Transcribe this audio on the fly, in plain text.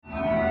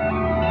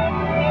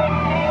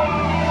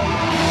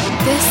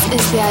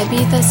is the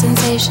Ibiza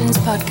Sensations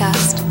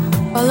podcast.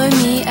 Follow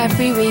me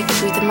every week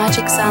through the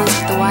magic sounds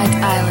of the White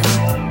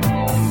Island.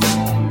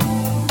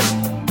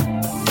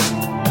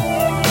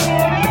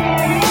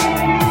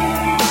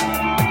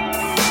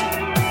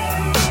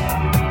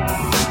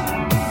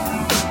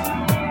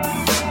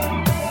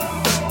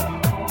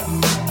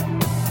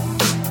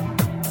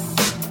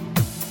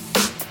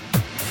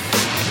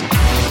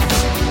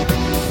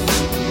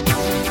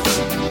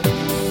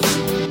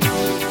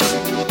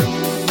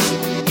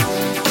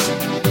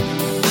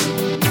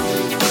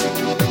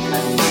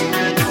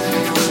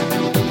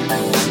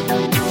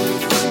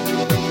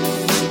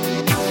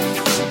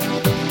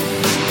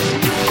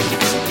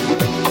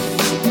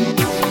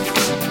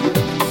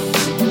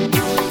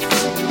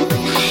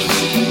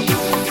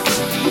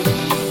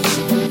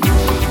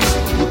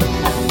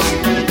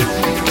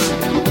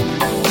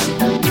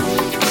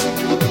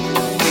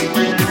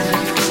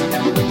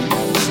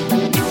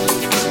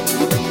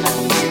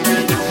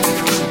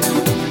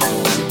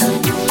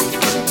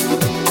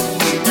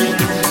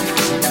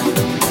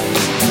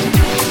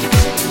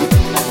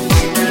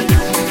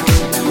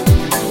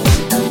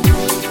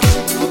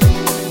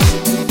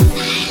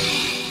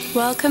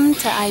 Welcome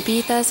to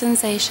Ibiza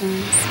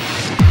Sensations.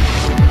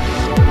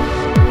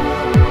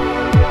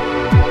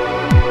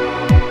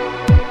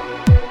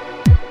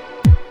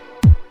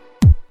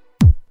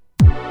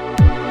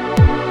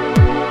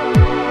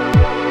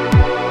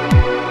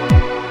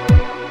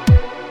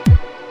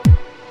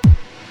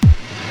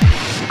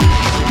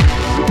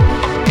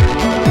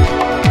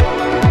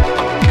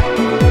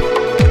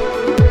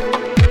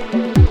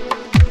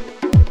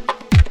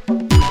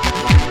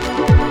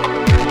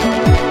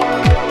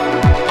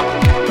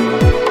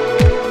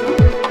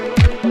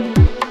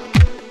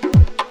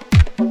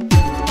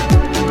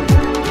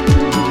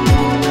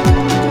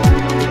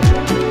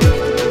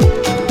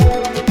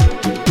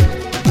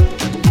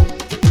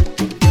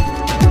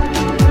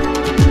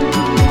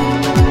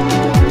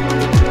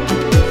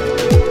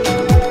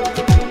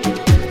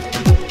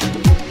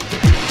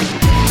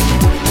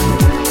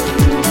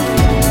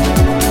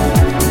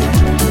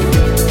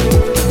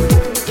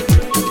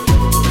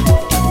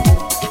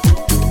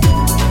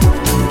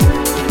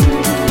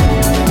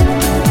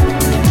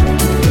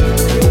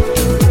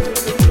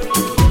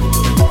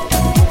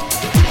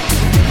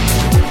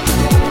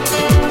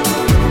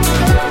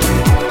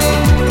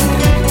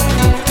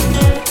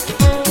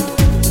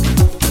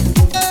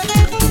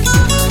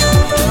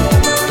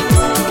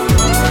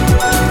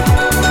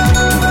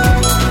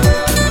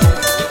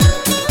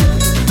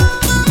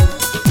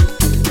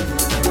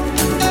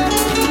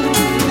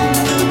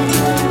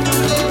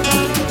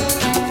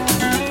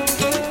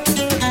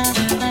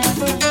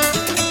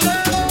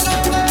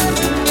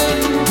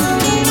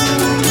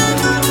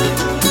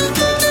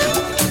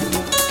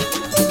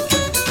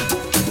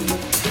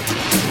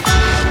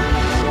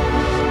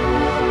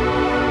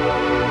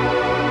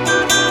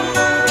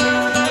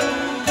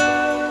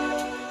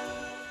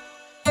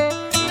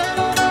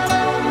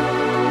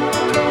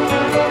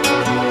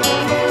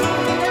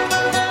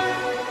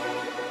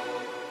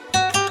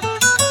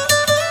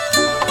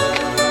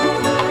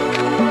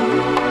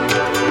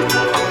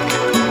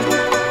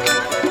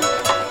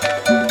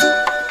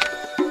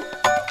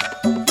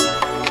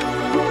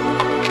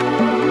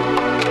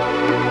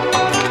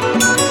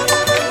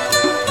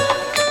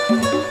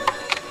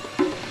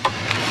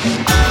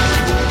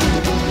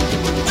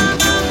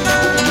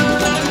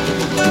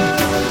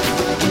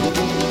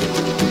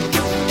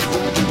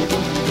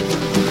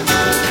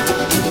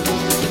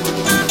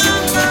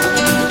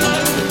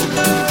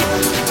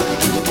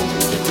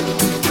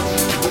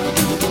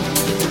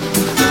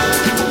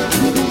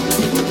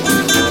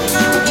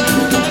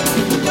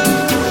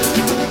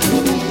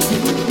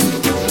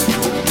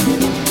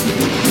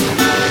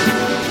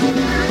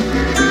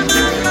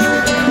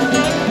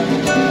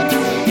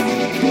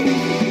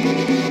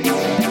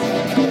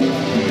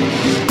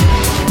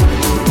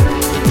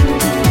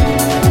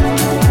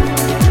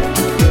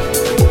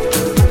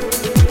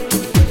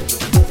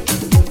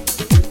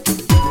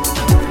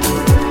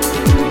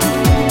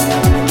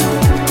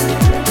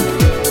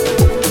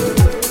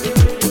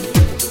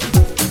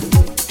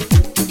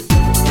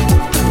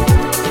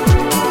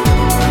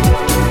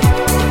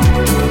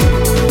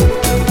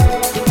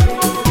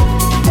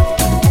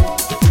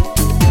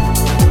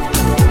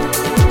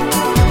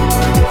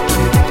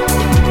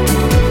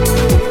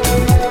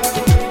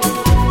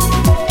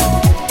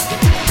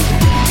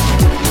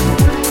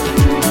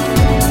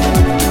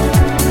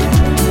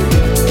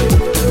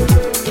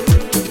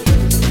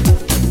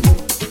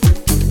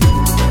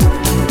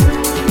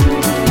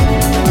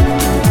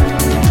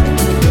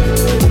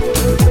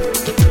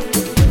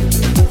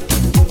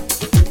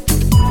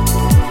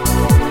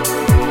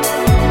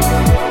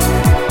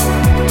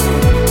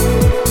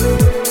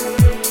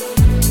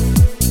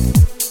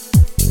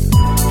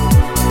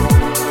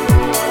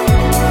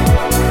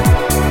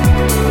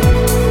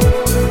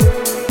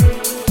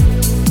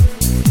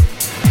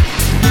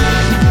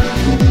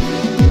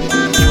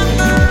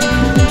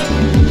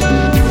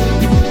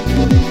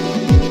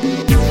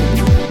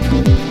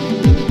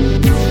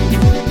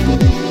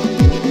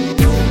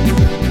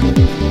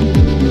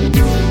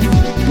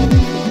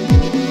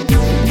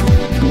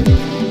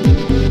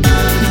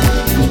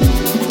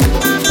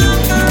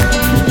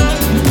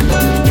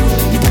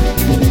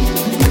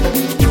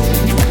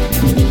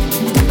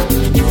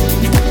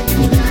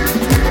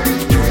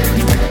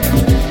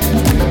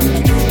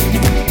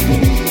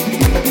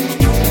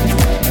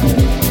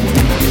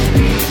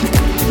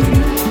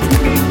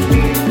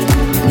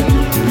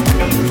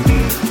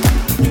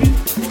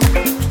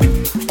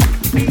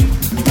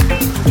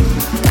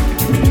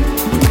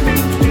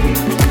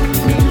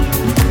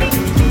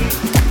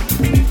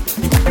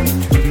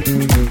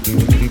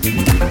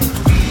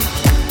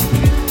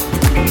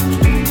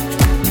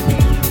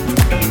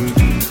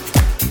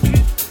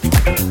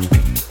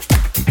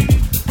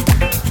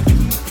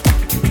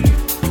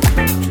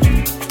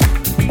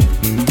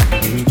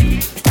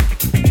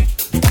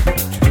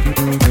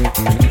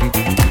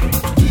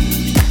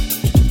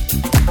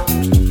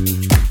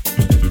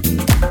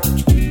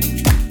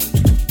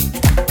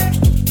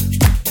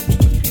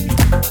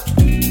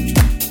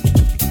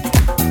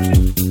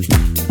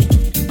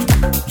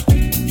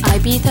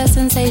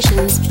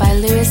 by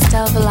Luis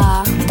Del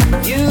Villar.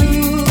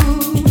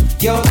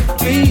 You're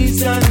the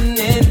reason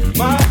in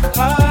my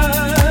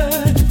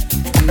heart.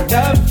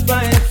 Love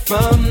right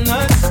from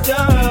the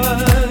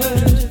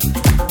start.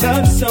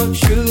 Love so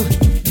true,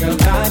 girl,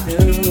 I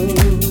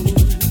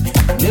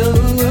knew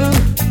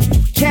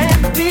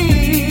can't be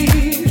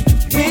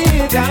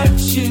without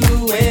you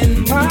in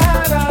my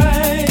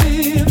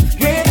life.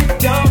 Really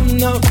don't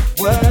know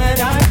what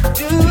I'd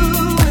do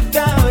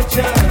without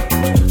you.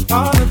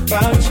 All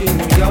about you,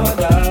 your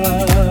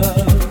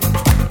love.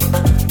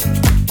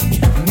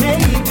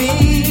 Maybe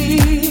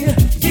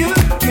you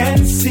can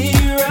see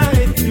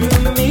right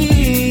through me.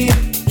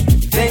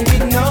 Then you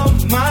know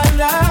my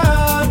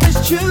love is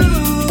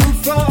true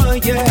for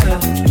you.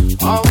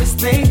 Always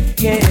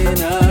thinking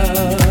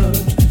of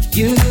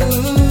you.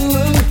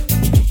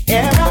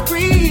 Air I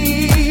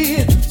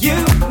breathe, you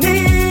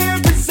near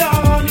is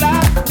all I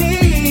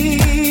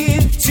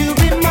need to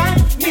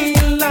remind me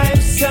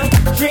life's a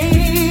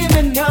dream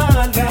and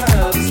our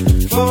love's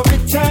for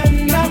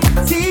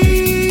eternity.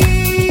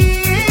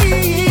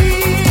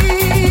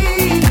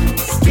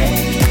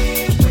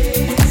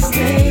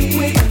 Stay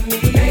with me,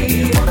 baby,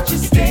 won't you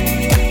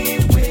stay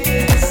with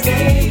me?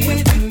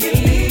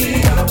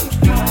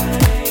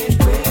 Alright,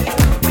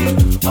 we'll be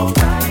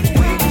alright.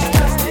 We just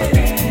trust it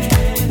and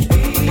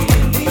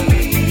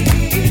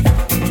believe.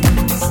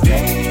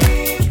 Stay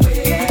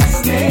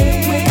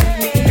with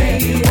me,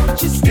 baby, won't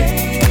you stay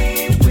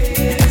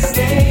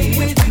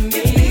with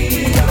me?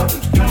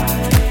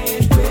 Alright,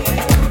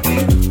 we'll be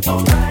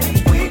alright.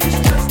 We just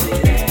trust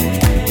it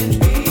and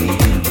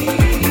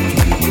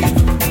believe.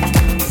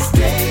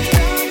 Stay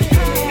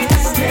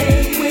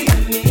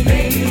with me,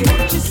 baby,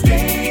 won't you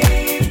stay with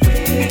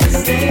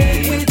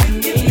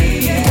me?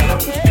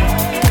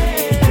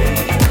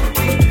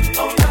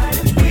 Alright,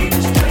 we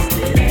just trust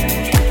it and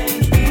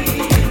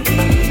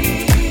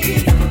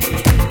believe.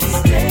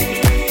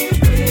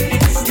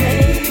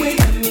 Stay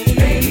with me,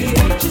 baby,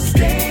 won't you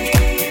stay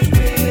with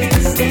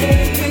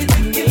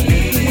me?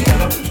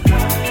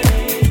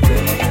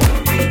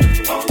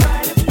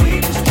 Alright, we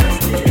just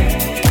trust it and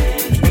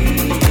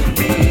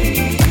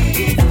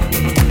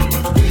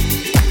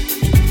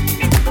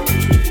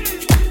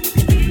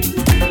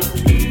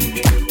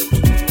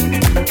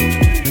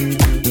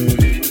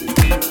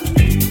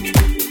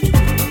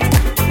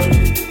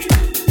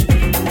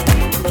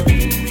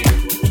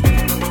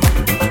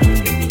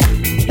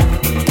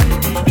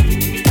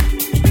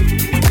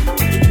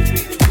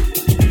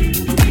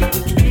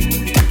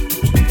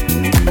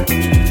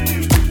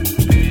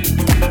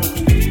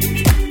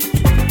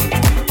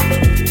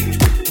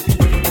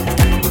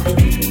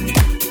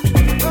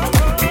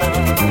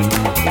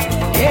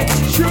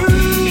it's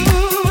true.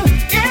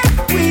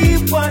 If we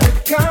wanna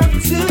come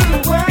to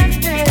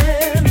an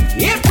end,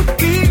 it would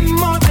be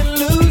more than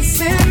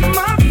losing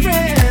my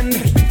friend.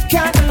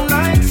 Kinda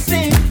like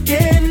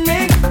sinking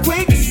in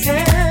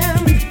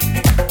quicksand.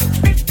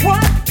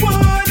 What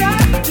would I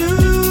do?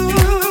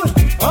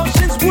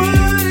 Oceans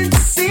wouldn't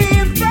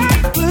seem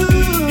like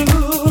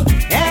blue,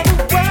 and the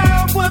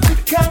world would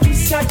become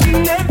such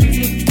an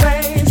empty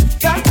place.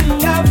 Got to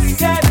love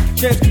sad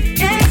just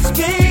it's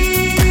me.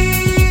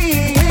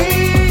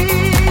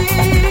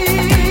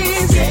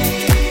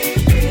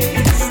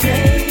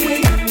 Stay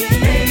with me,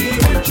 baby,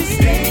 won't you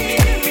stay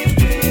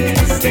with me?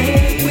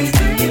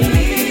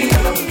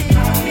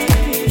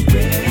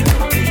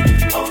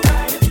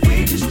 Alright, we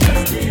just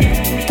trust it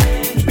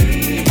and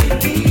believe.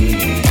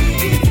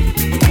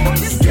 Won't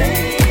you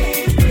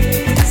stay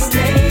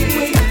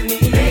with me,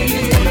 baby,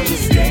 won't you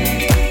stay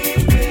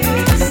with me?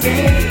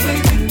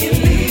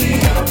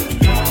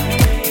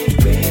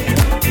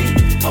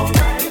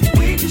 Alright,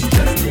 we just trust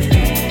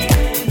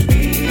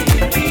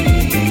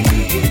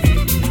it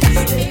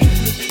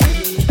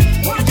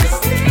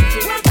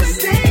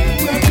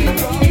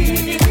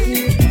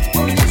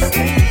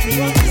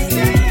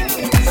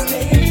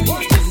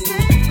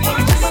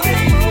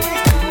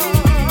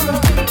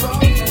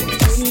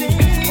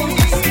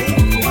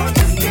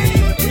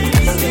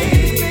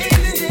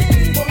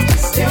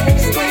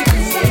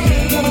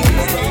and believe.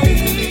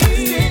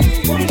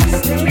 Won't you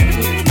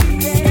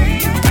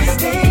stay with me?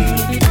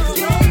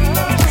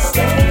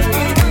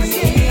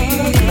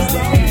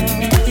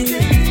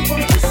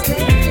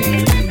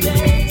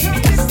 Won't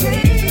you stay?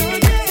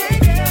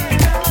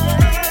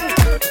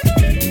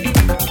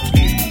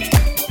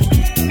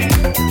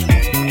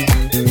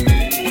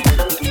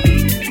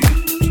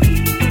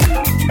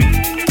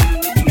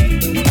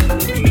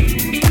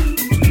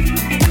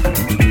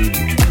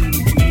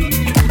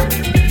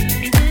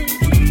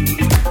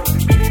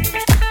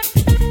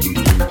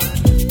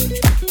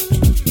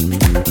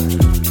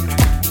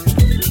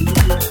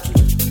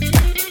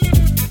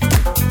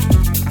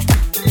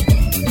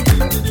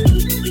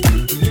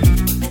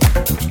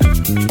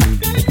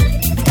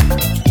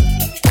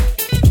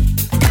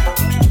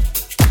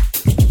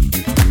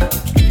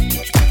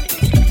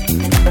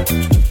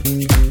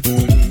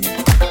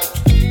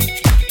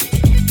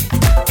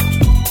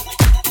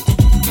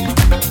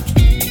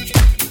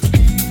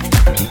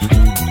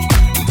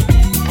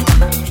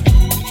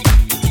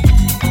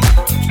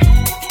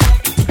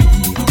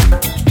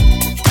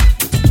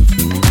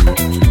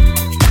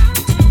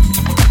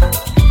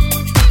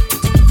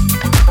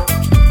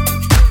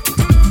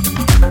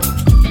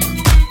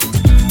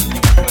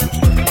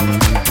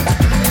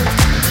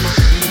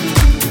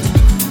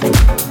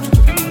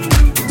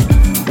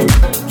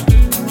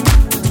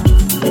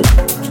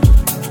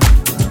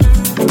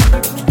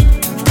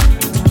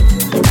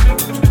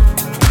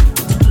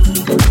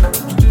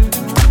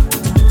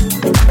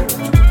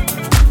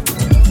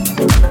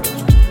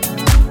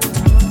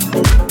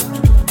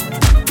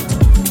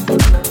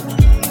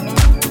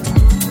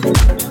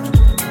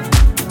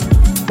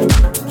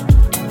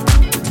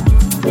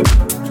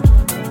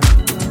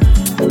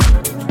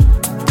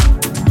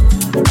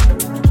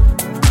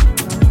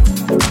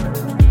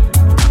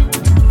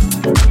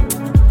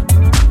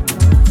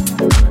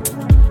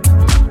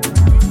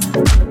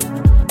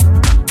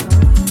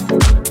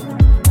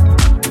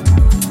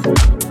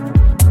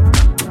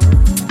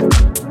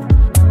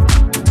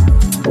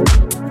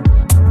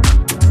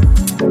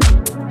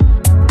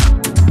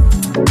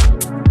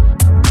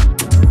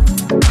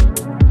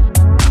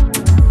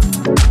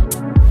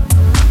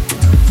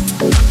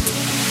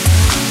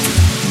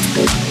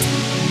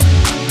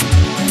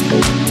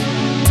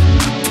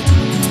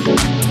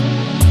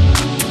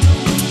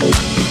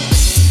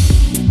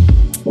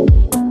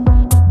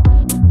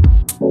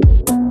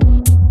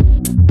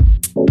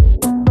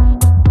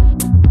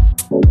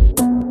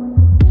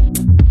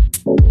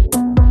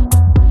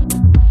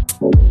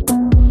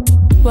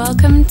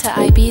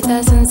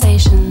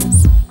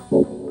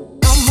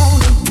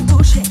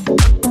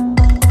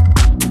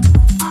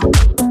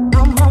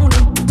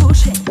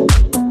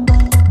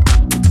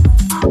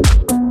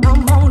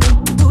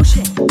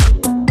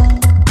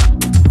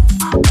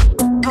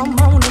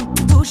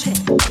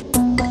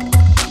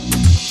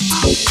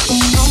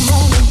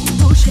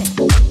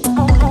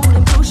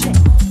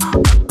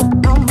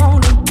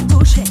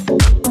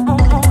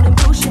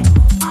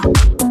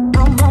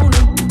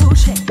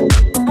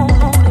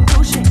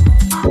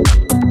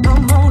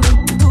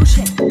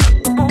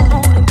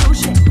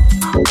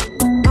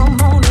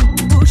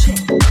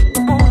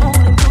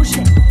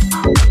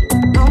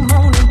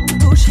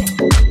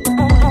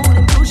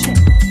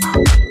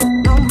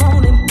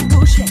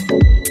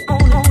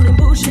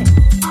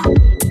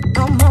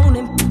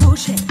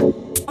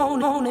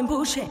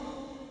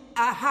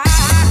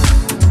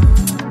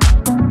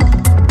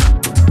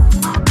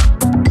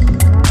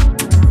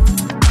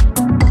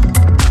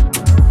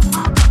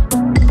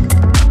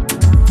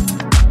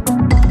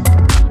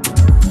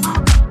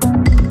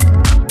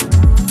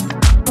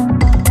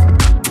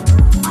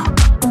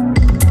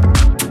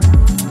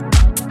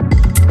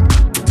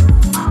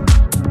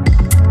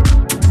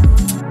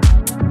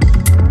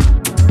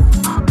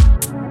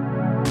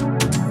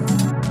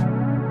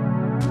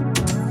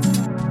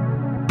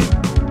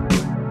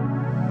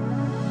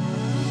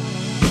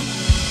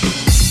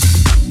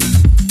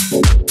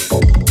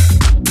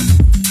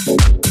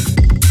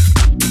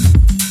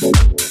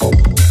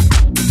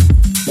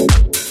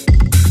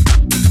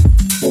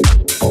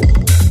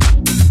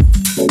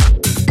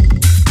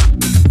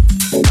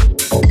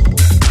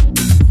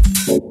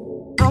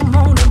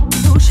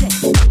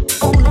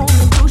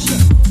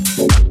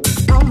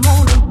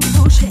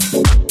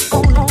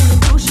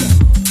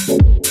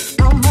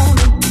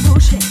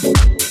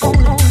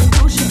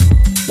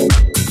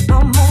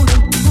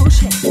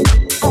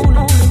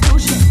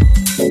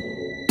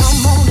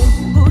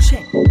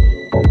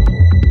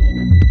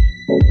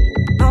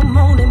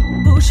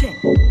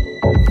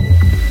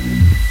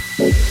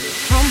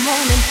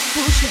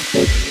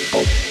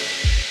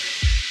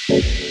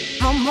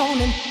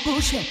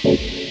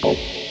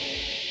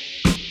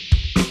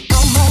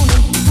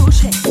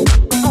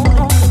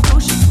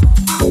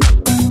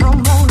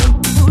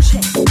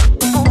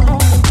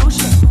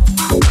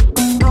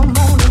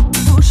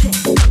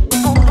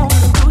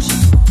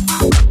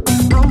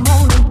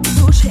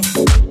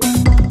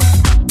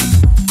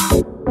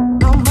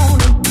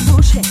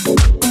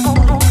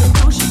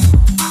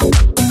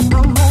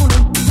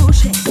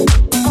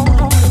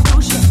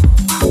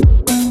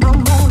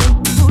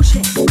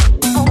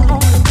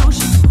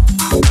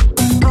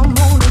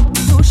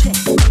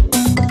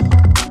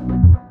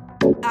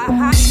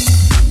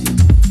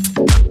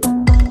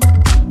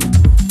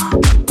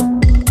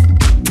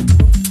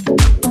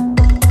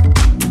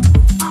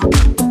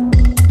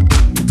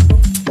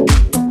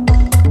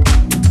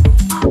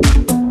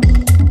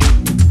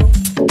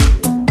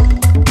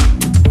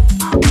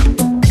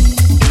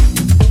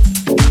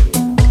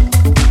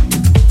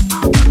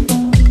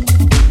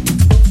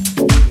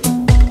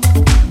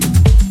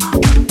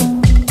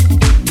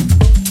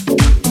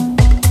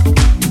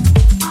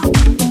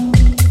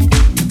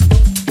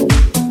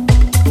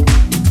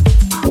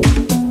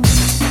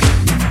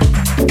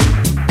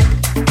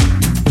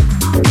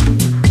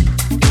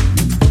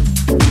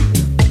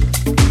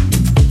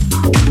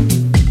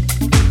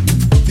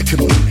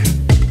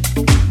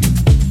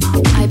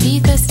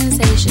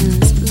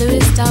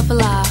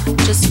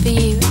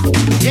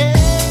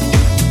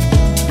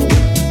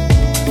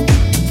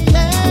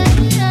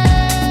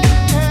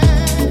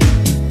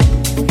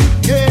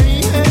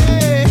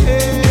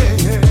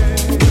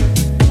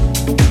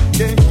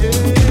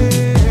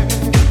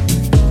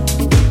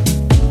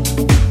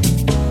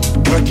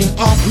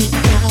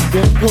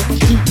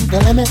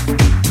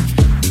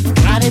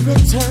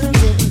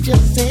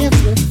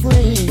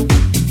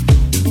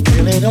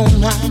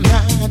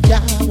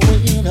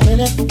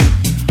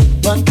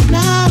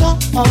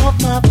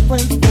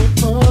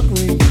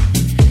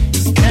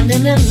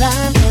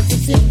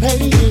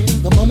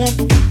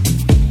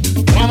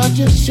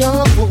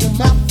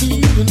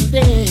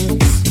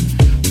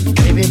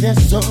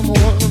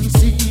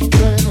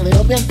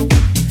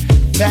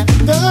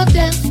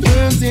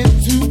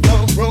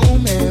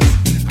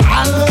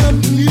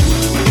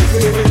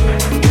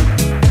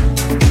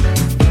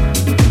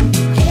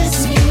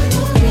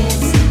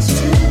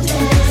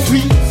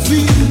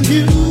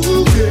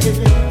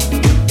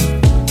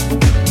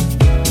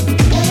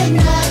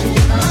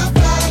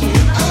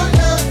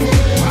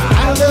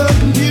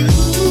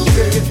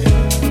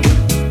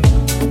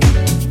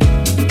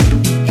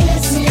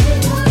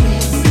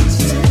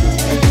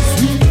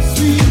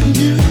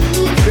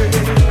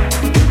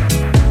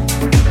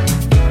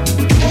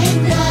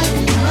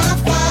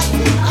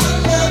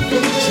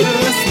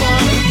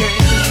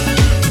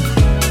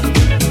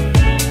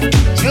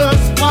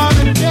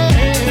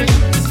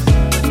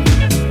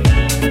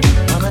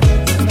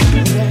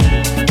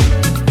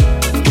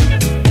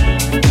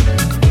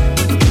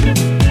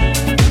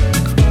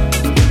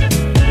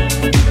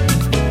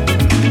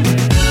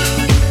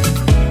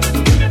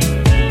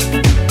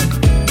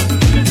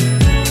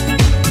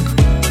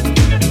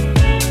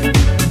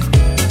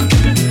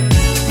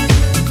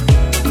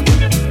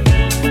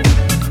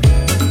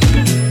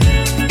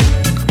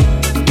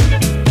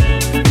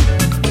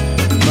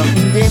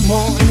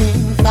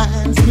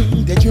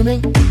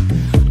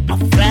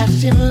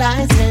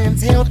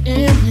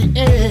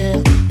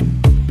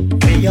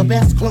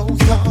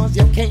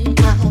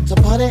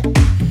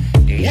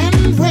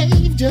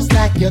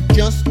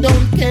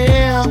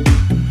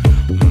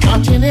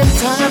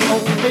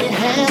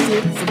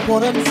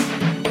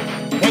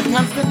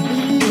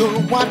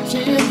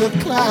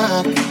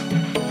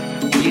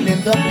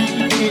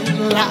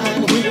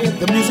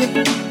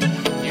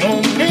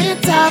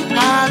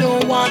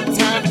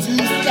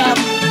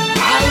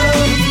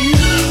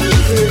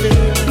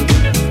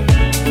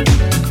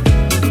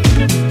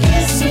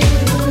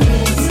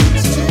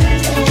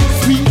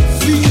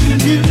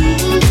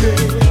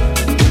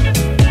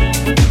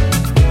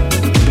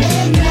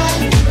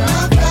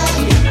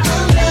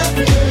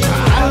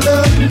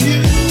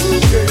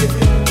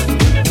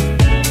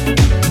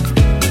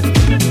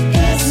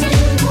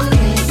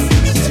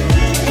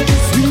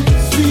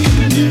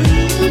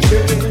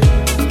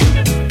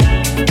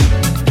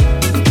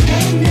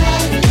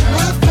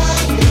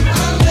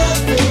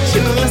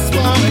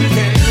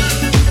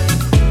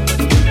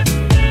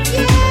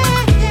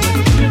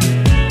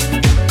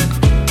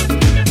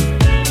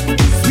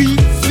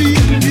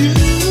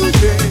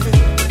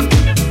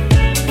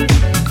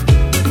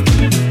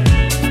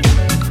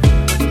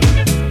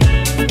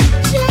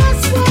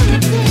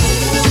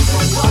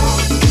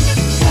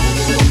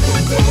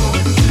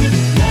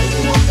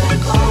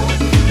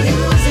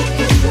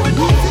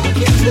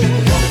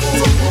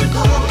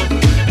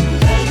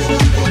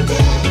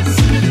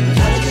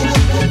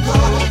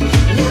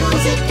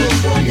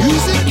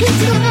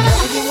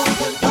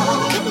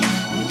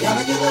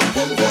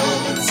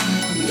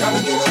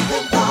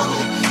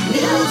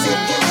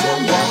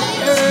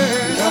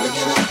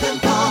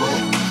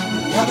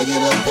 Gotta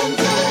get up and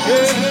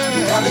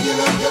dance. Gotta get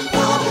up and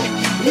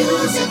party. Del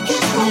Villar.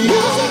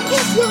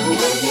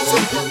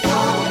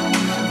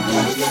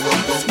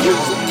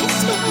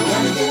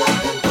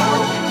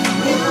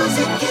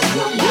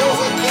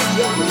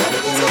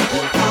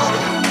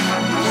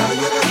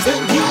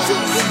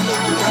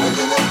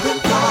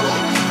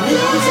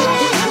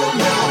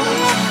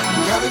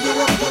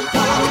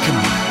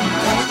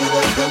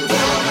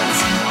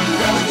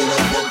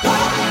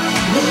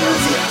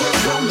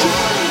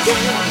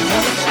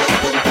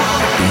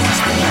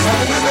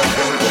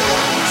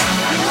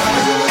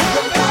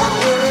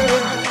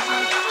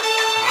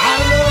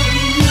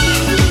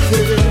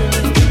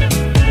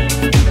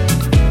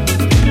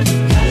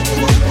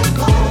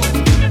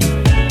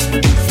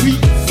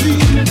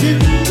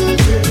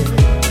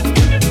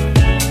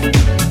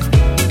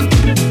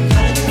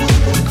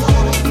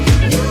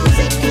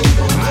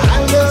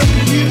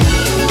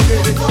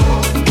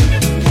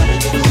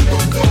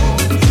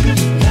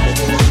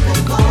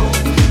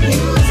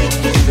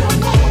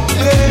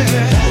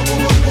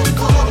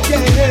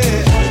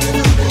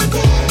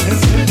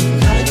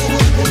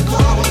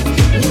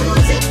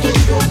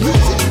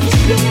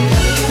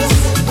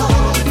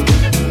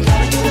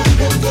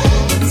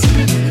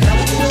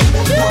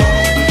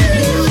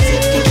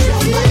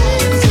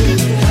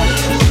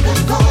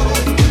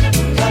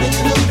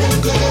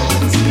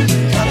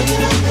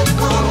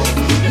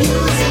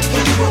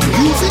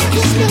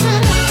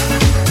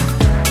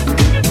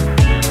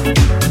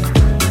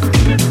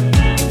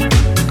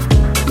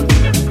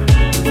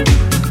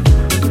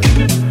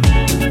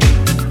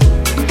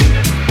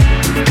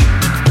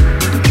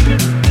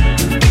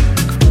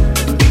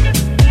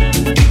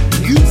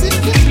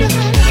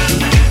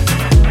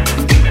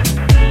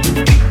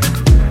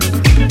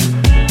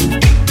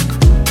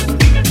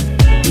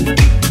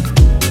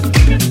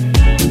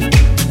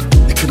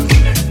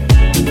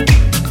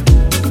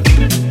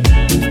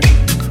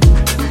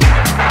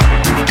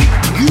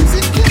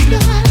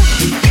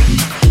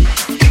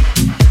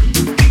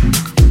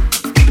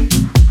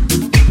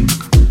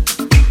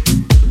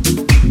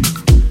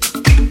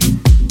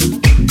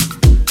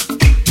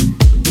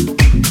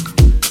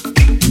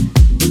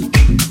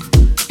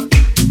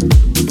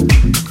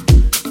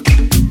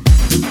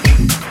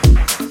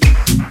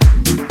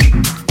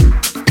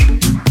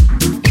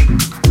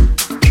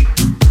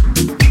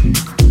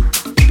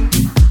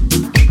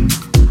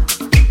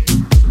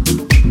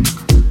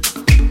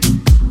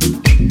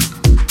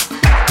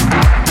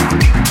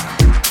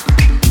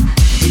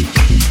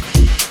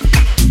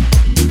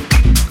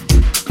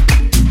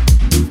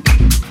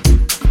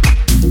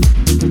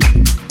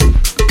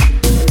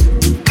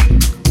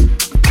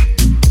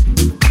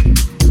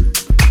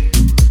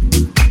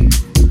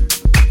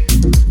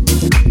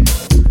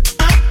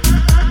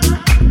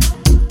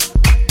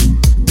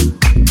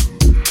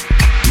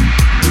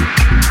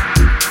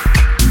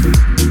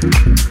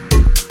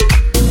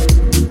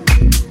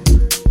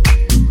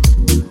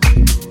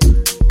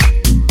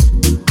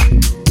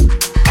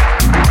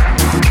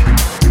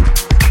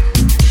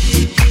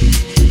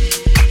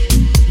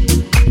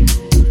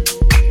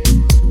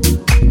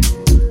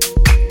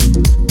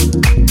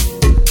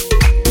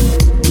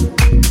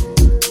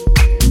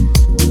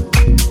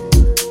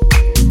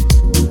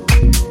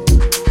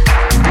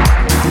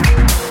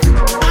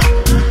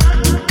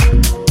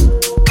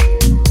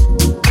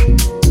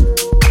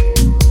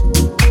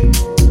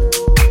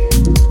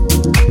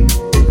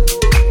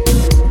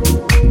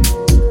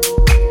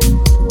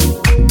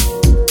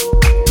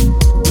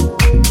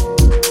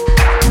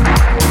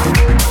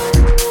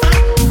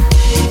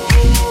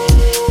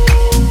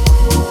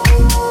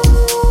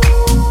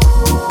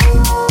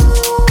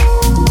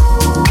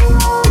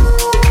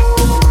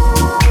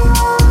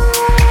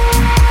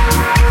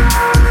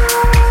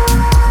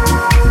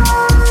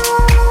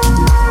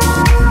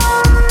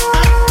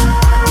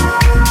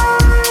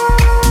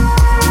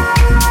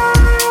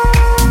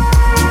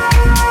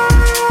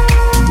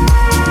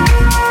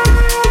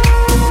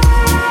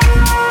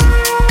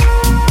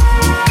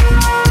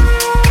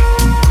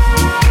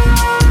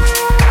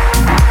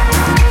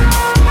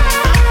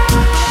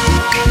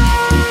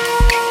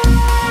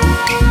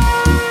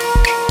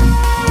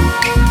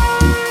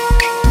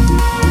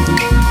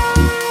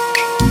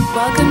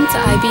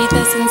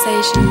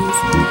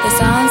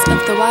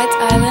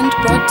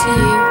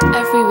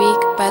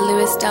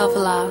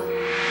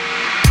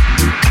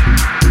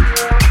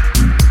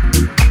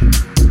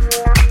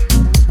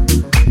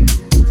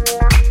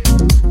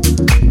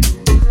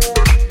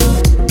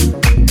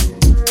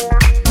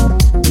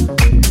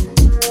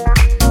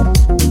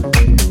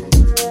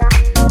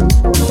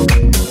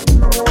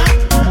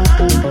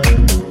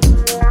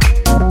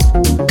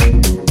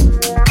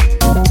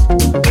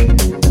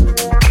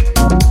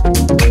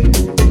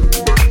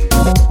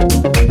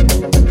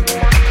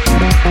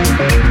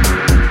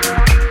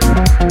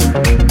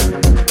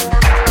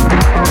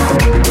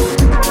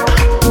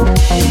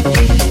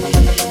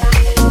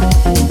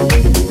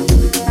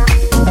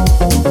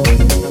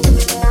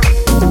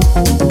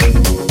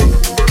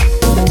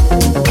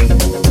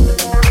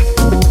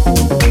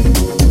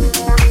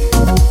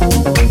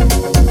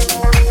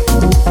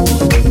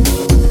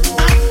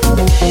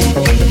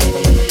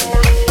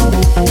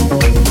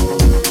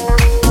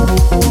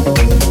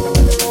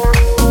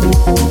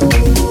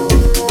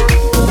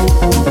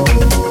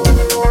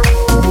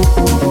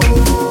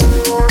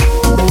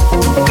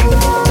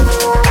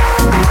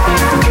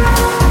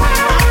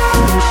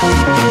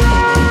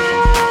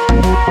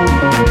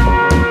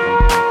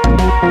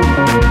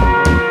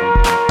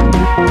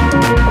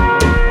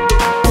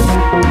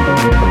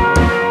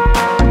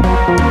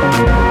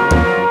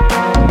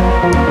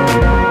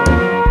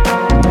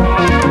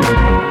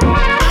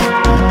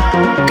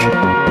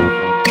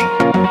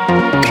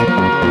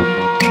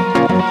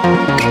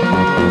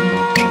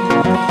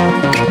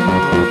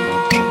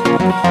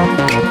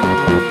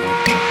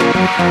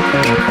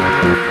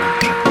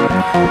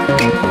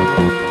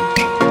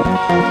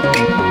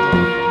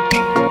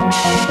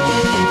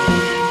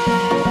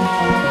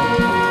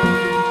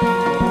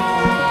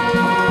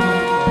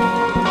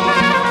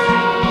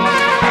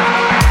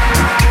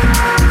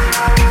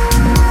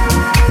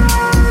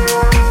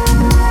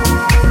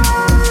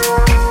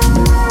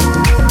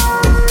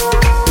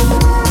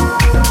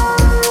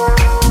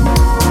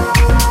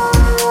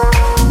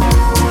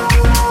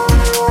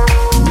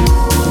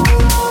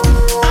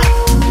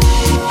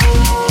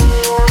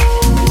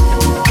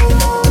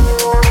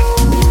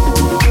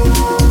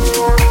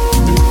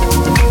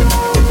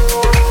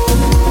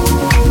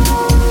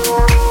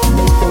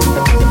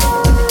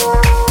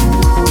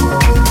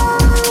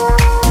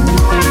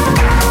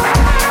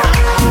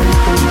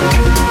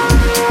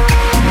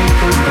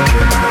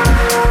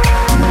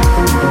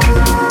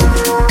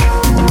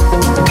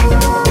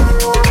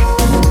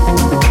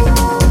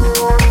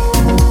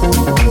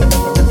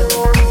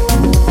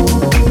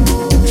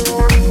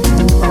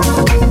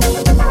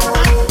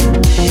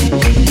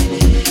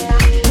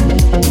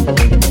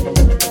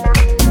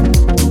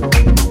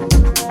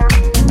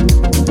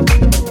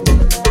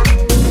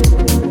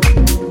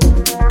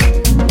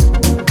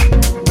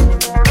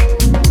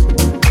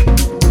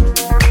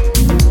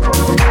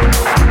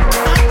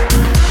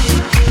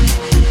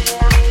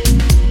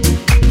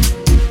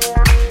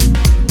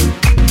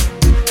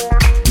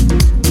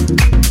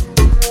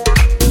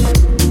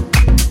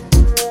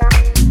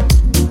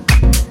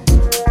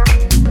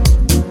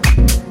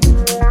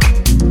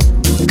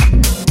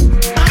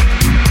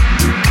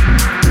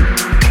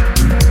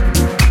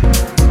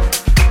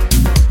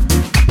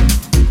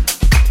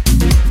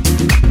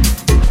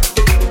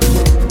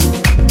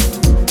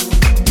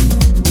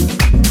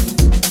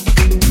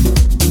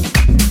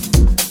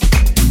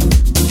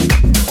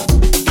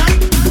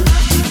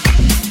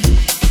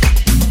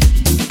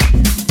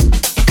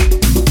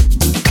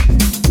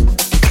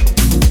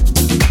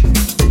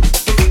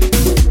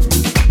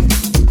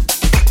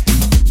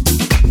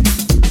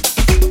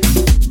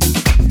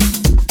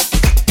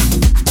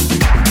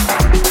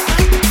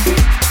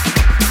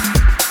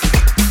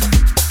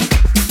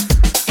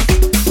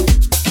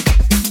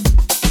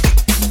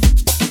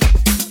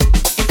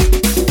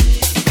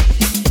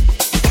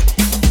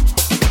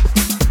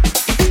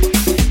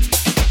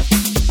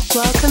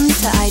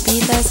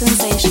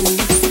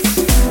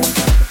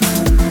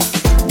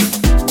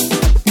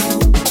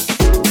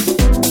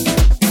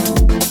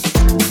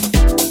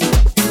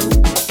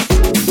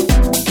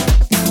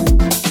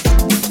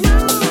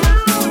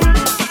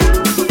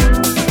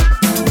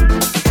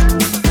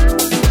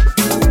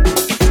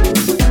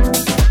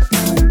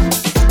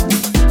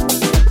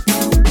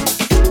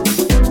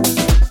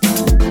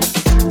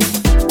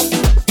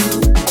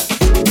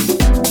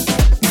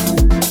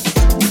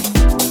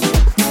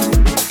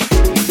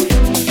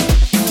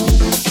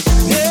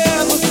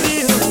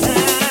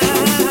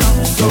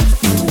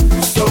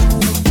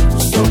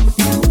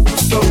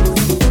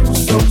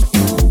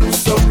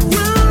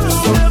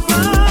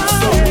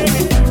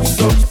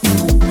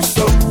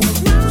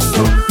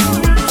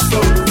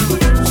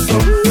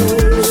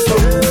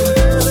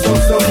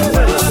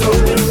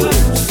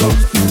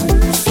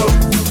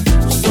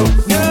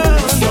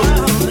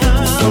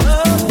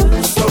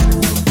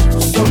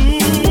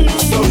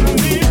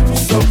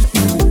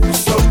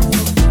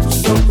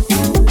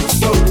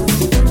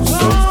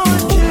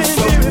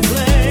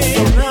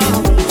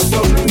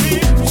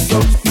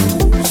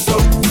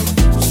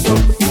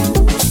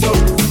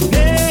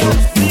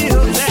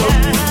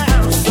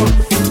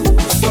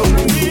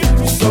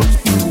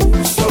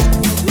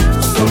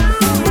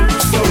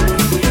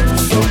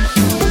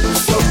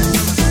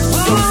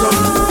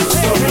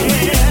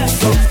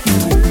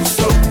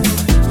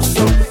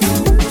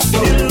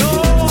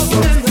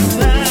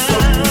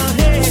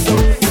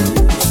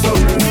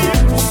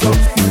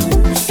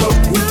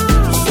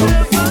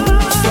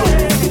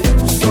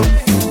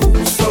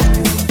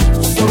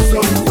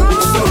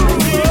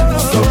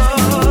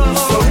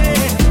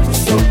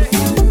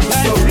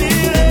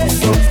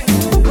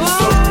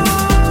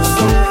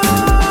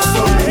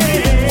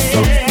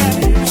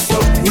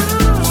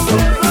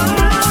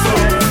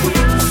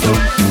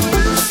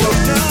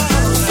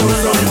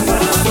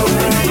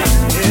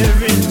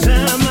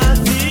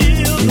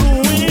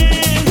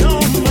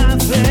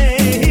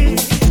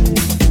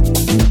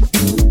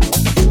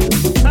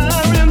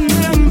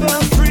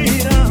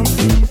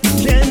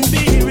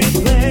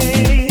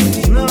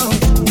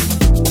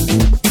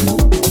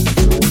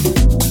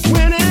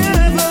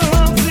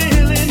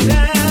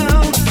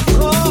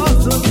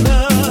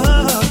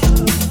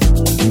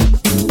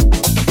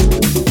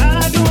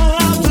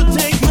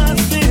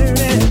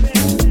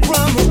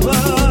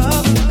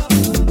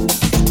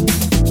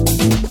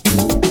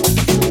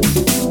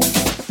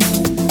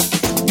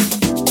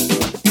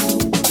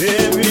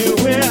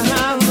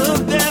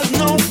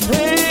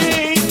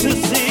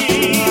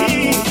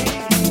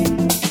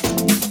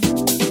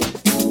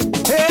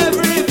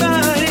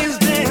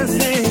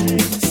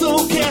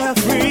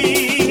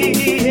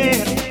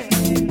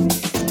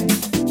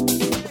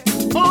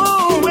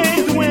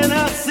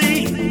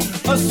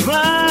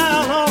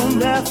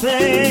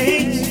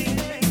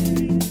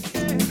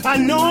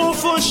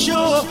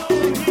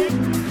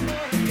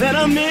 that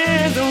I'm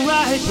in the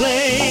right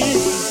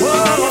place.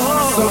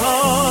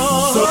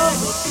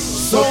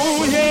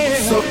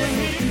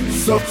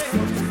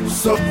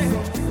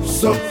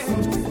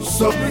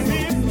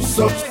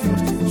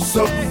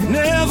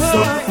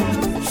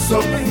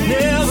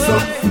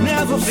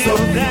 Never feel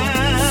down.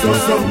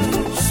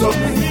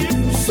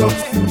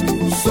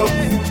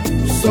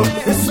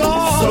 It's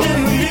all in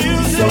the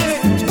music,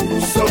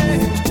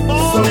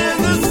 all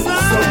in the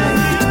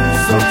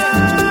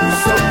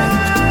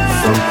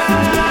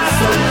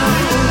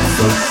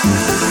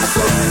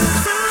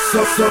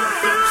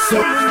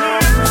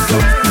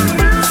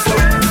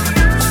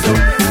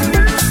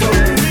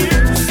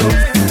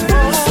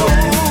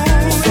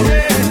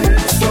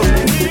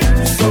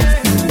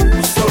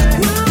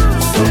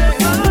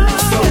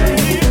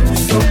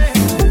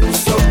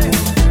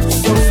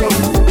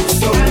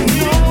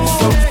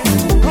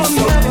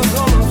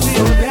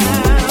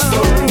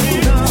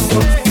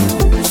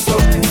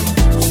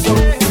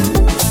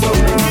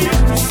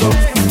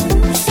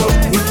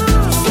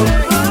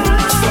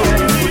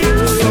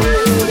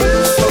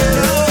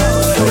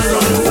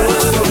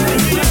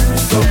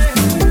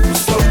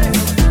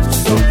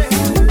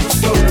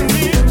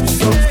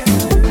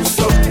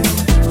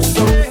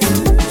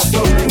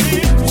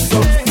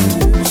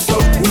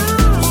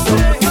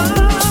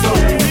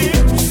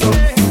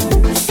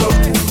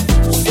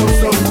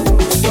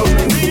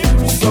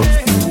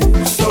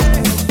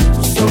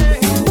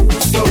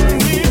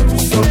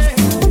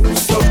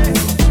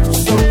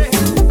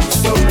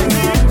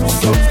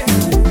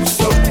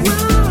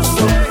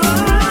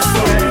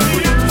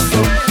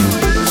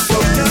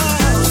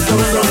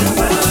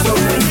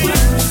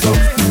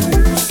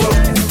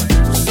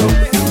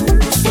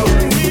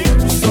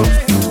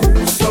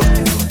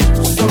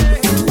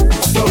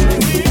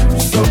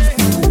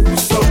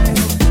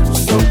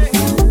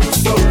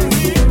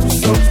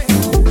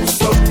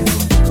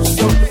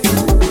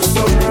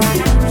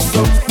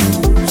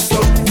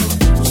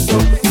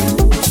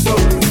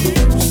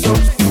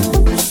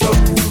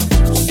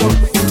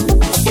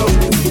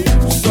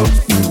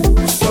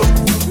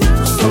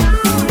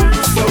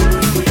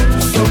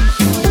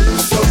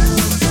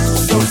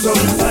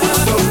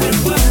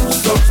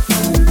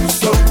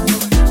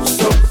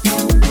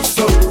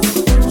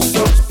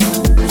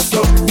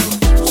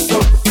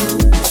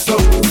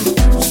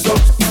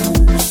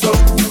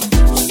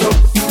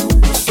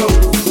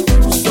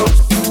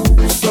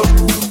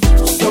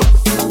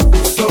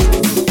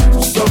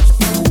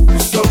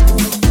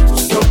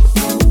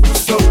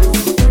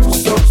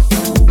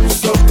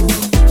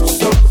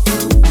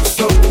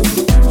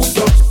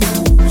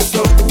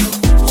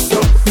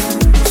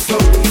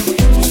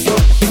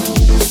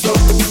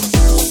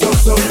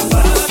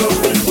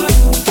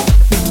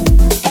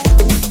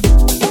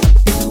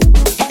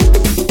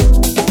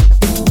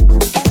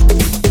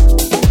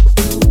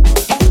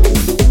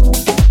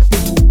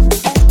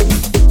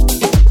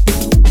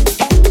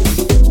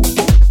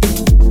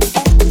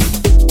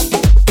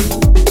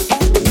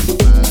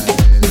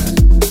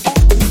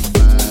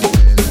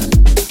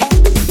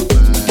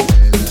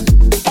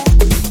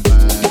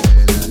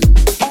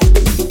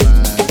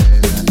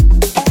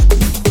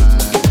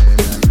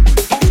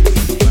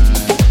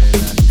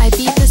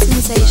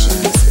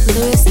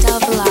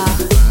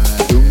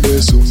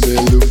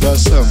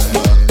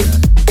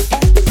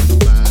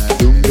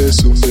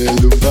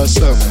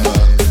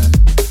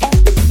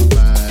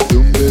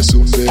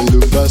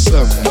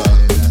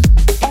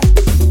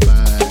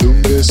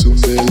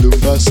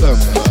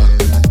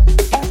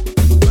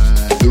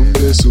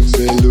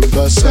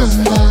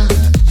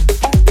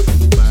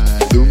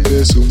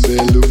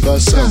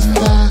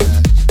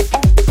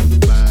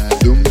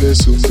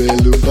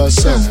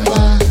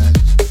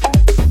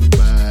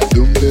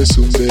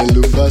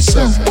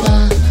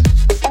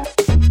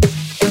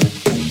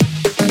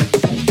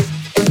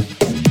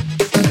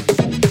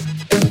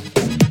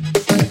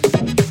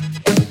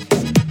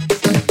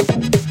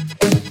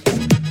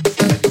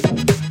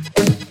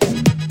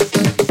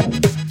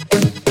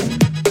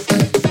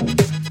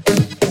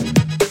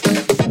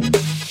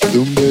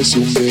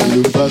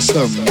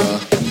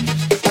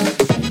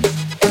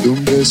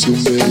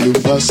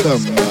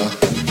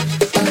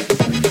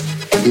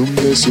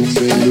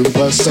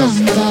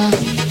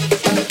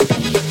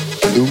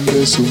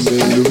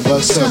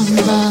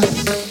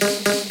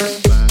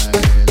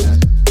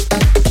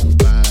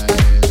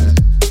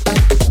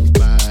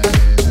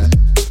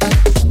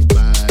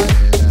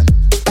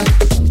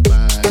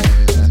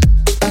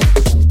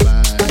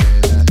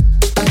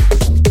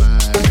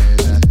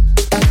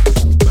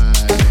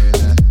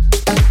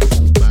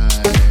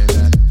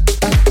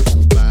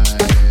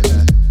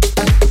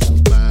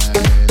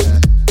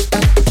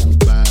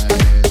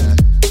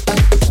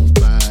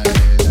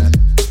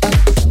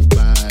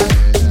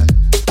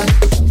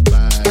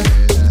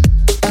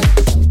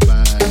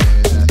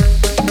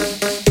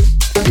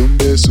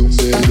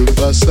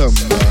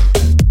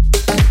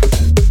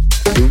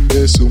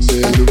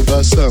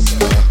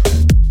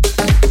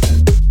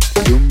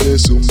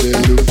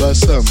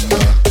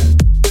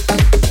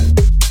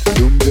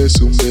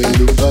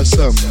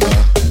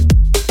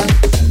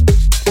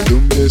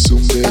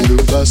zumbe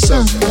lumba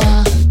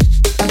samba.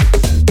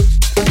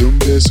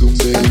 Zumbe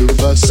zumbe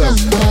lumba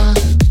samba.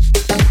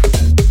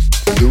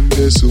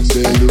 Zumbe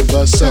zumbe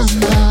lumba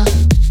samba.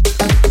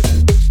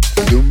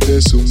 Zumbe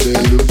zumbe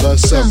lumba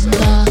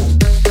samba.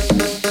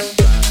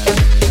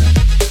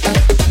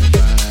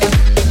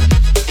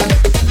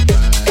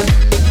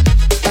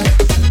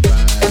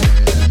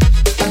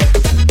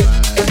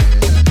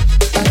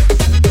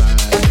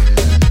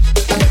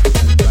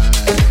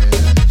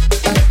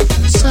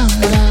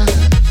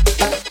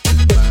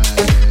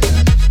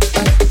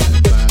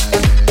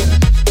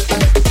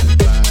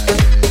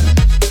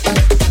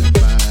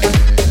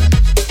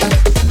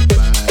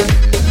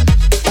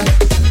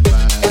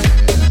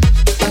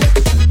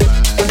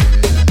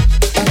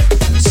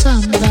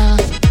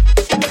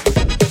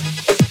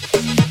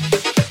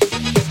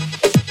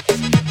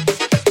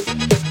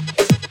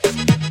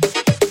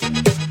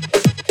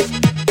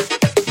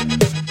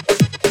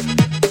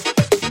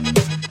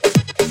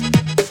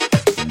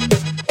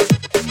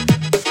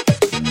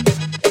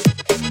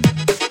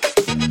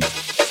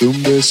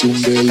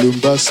 Zumbe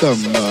lumba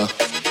samba.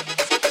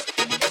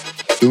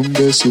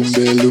 Zumbe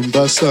zumbe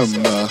lumba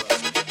samba.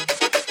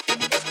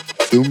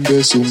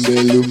 Zumbe zumbe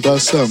lumba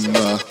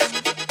samba.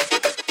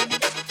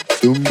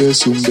 Zumbe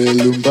zumbe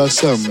lumba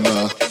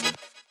samba.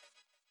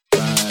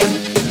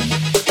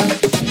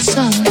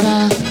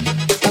 Samba.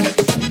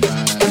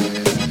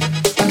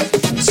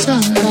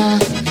 Samba.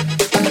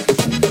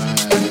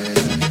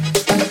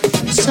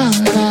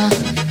 Samba.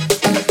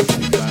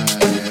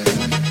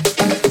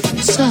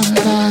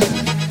 Samba.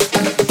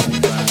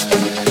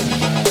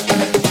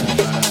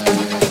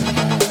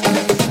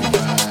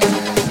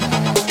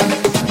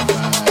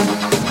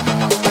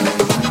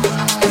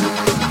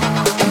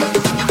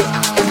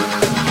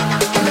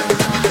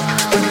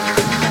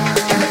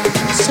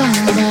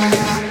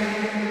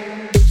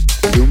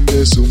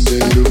 Zumbe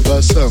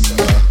lumba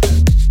samba.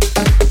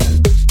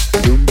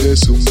 Zumbe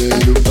zumbe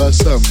lumba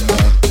samba.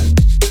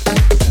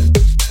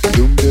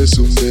 Zumbe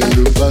zumbe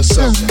lumba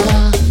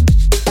samba.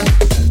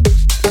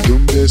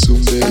 Zumbe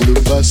zumbe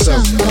lumba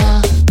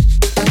samba.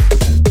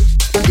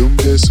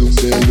 Zumbe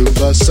zumbe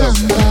lumba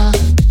samba.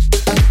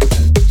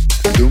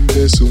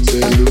 Zumbe zumbe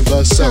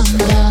lumba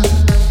samba.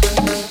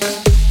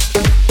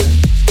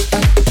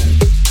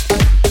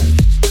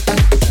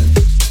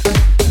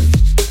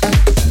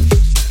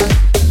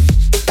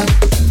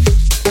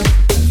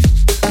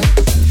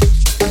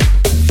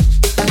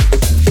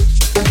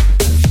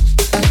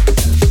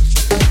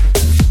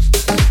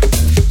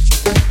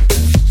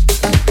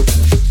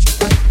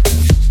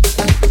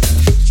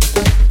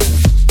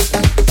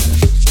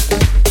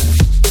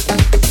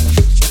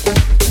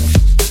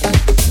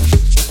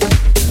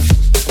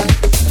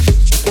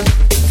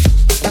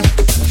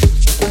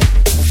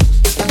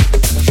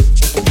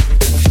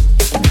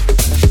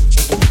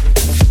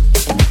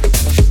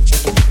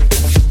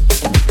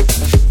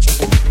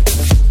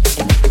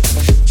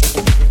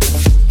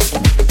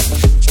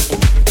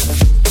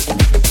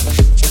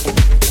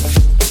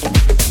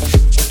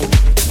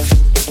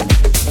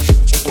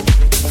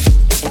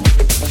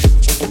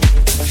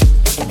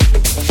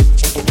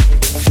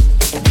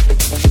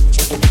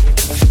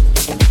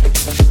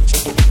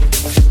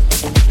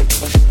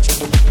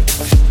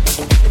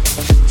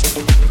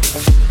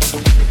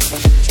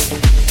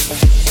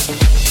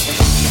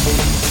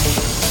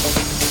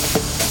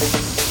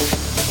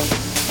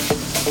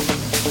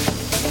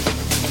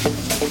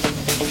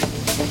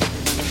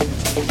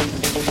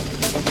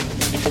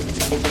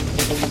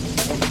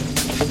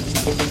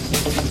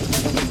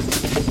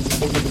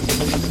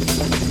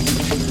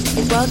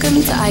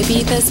 Welcome to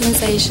Ibiza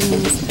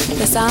Sensations,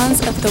 the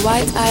sounds of the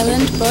White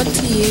Island brought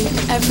to you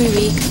every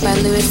week by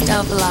Luis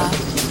Del Villar.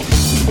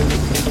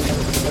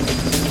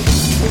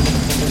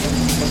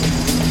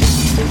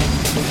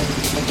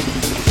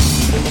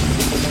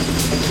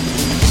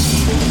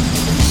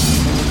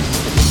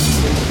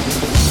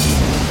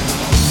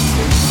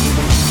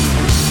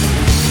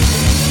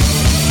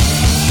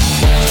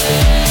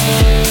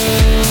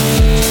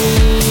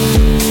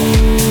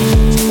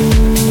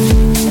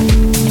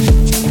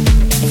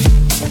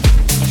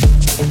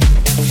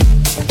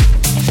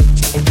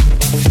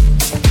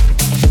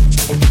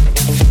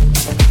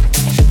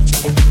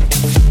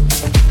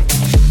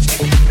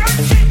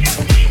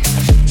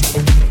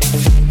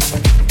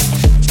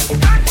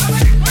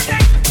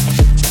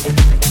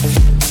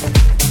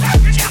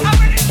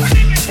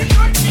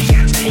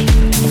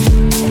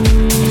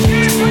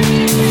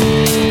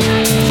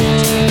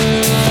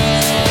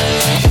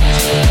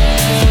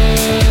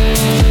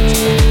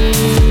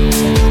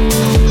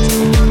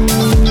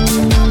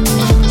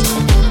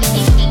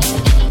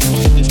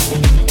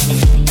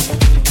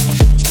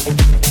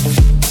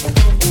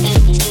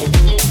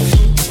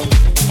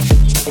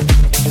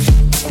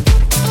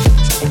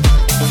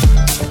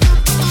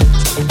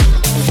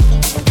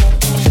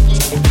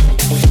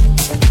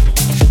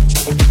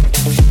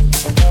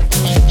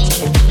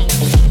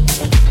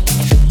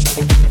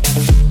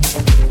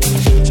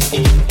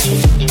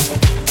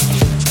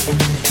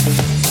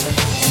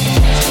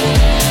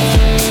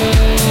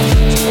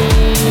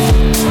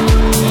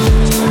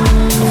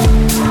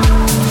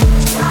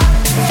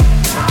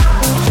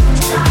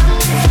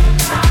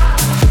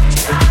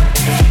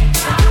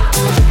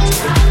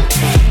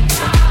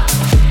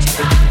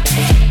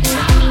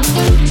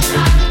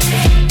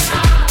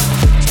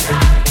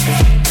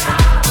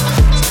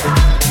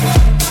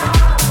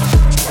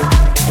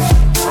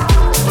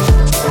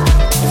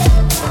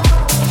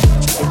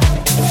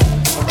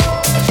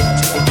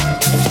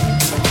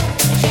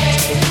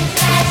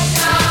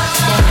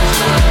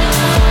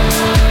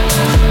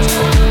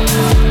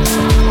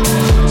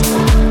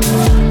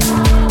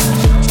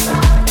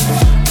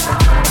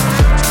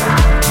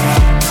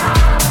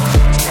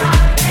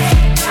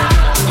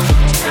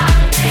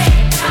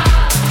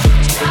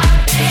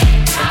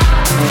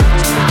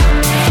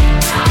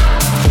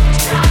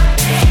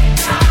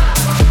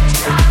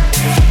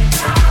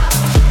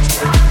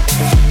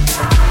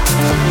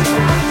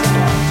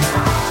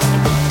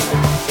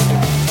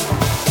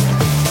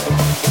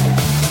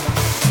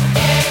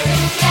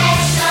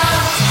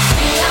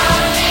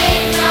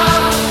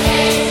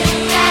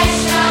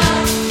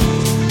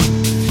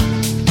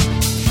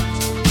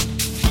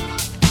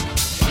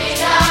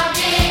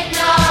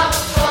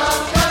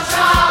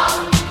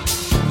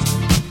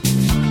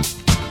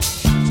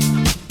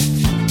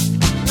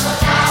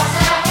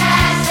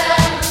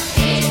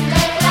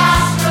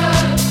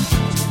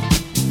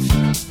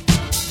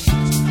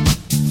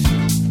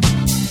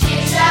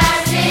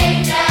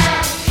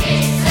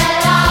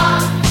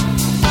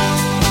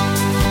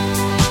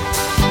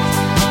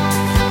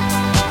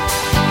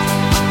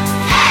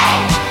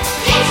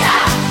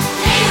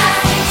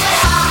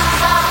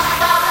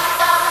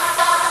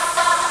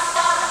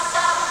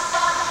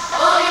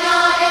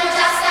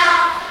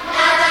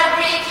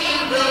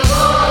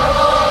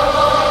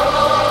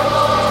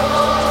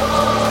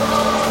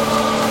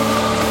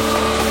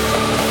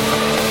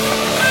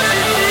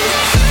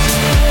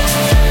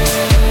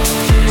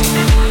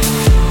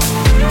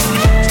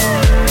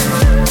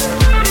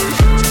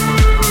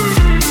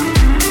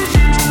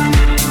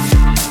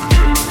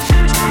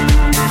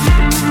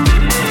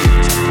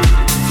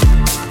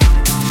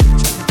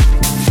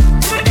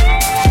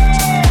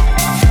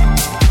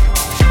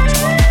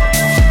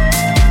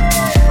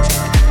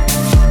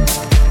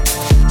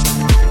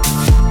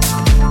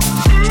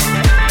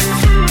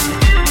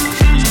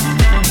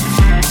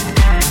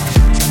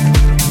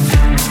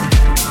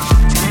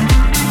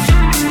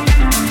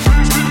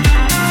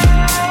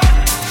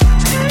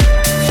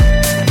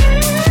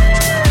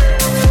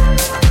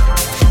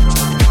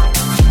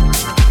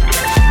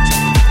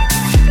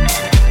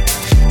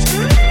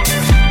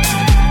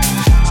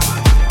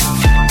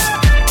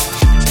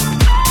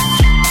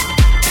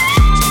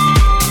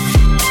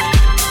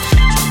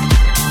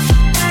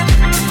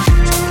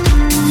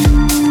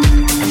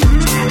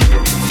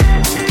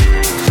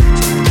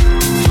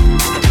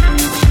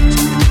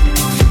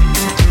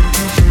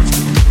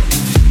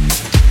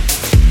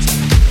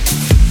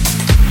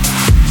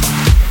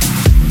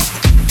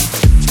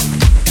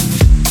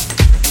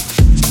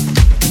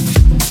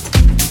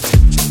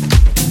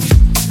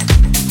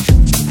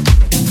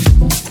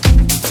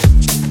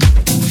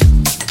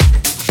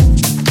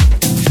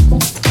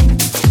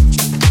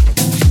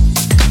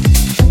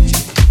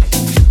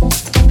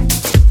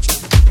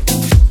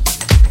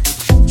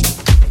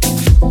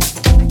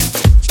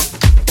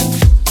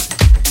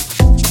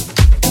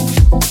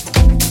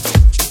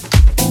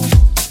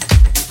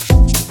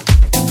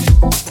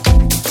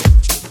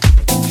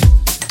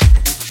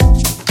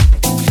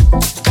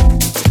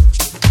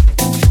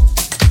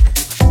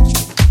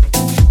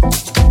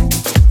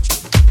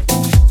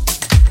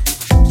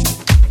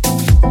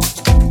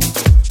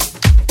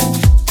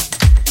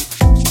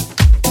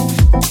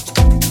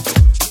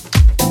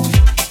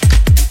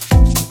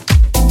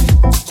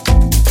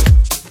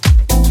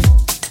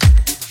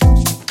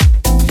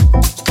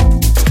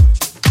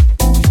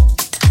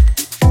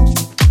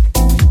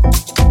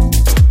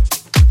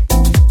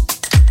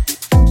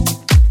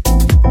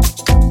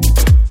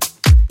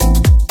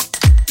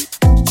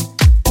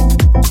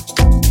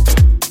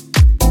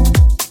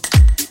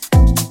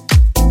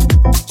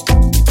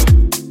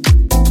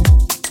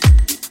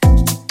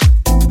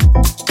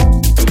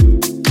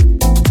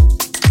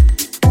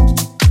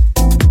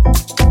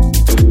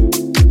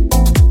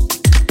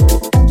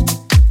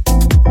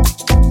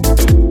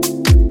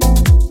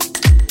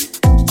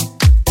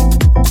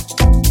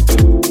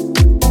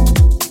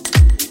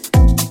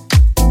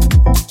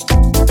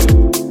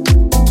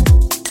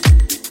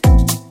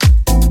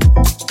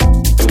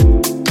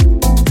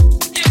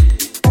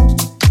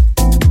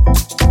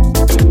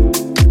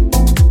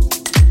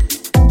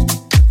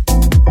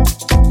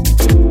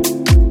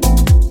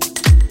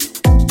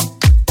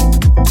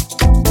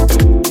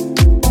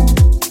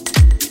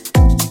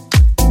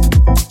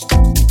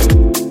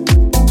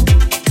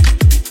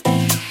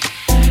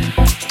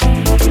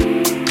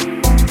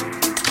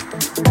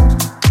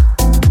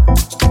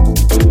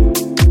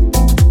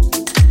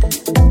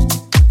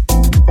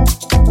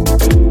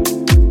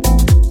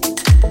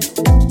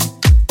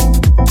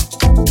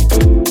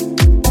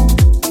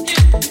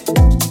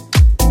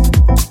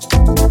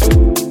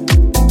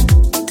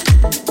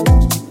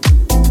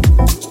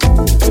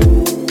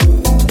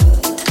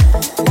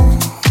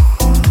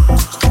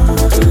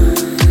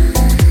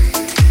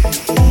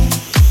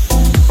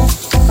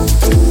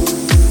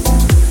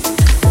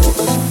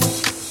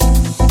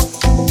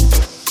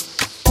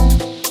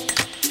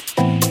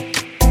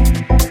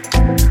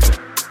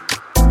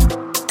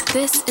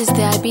 This is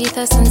the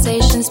Ibiza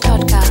Sensations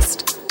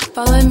podcast.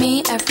 Follow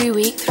me every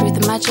week through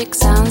the magic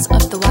sounds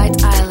of the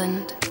White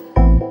Island.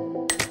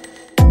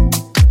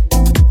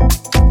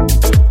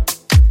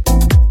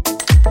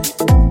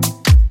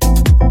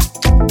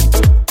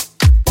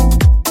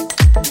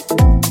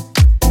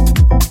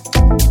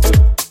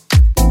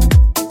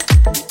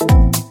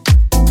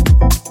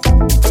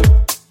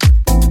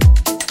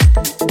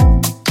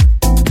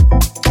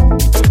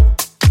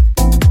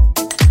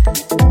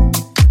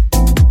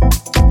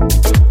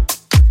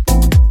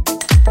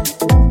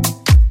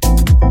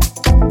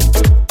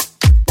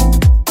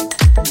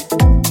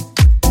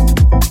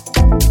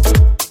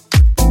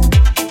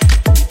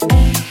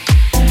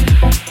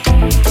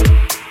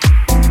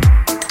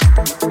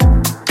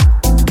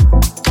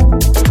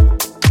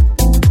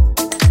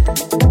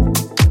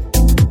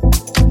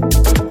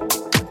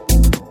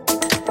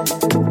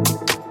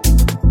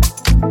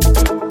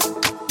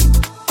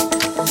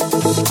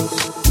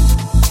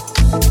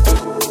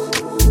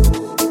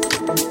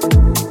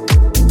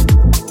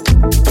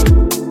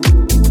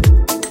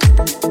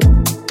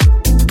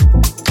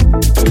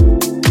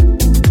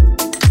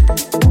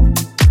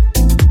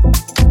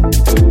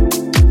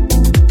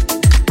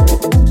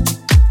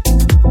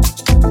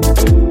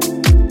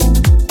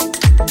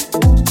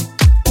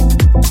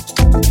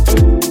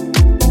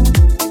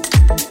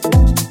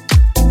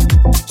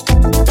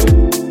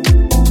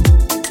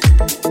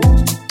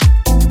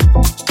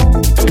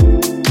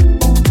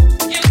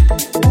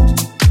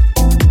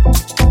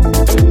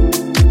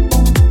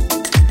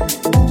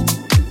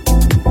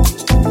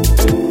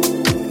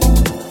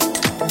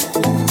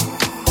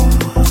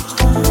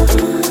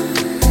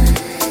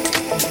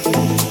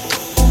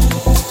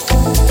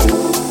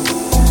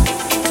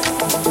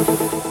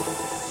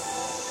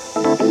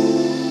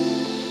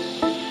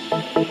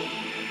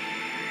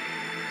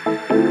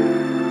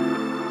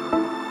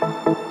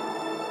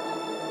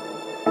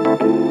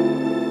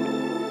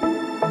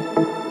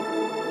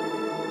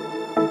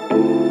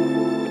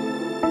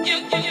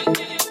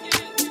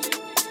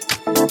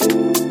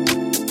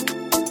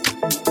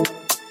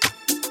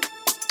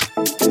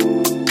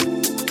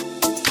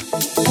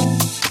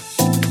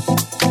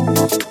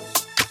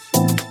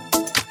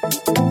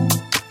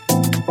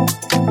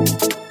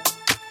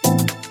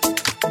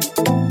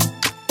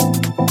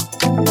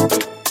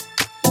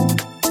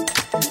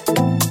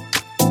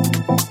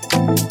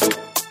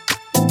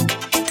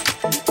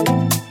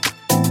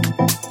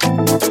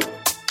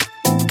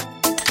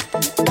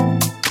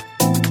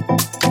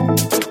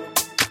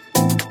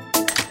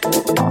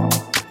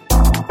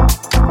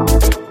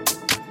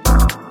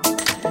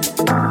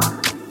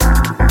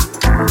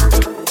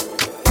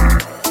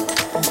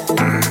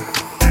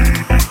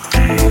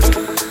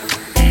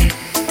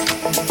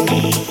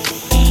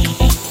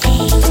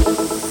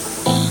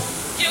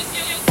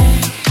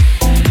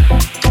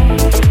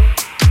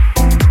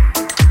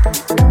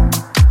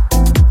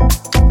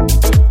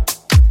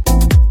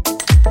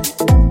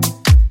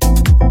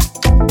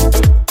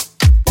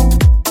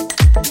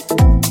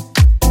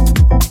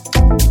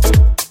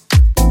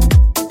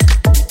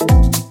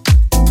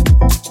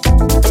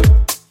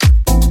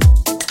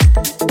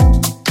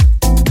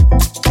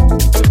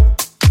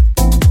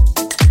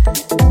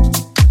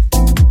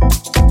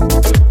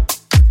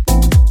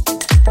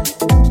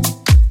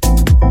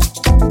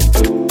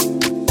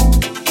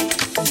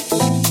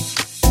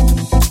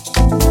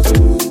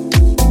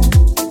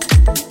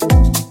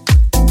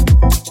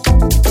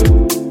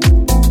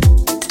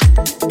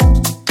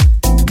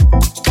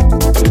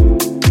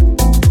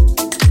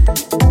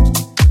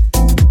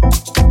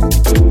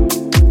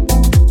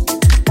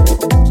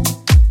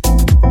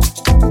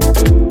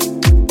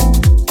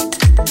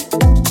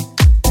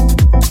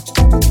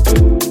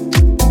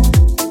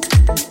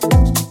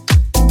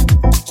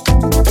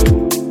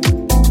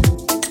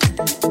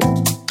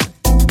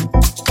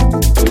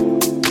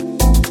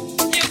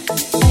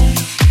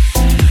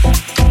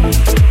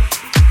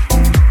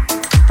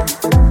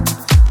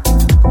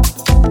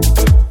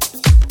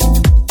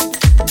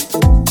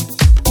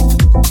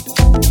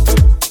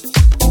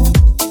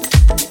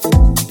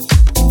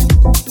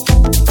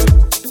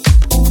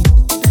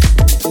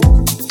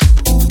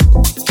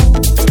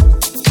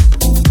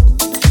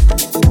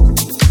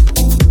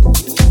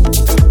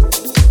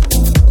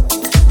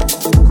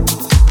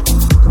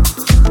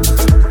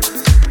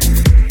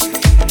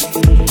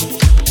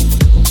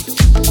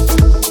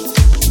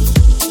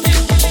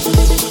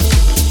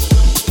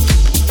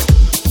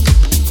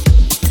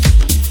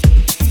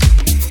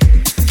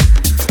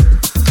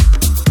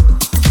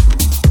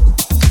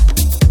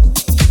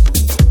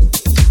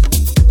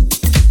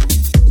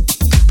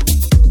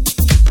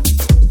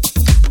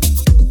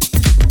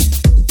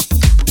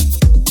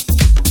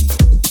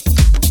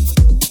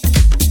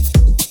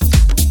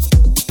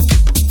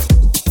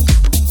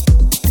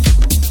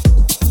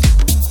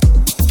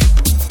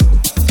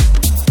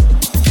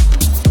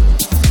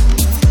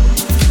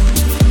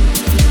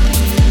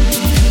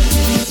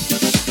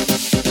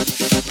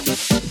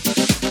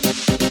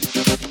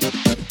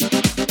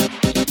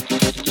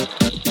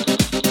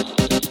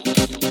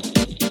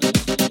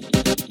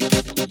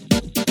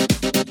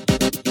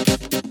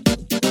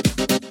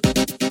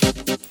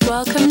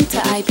 Welcome to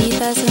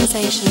Ibiza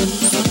Sensations.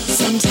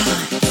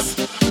 Sometimes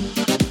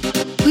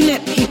we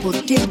let people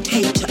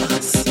dictate to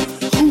us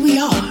who we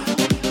are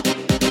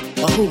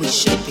or who we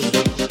should be,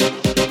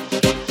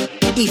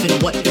 even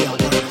what we are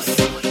worth.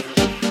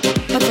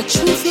 But the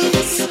truth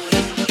is,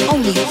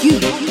 only you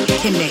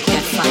can make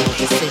that final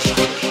decision.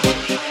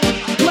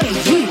 What are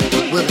you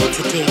willing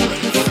to deal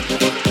with,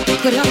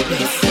 put up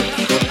with,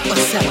 or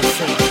settle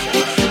for?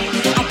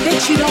 I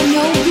bet you don't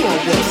know you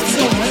are worth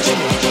so much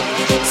more.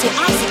 So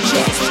I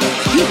suggest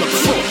you look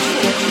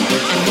forward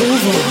and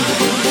move on.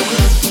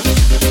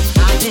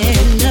 I've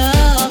been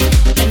up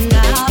and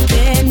I've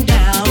been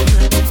down.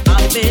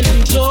 I've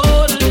been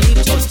totally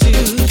tossed to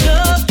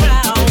the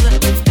ground.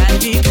 And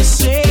people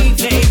say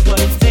they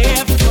were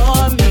there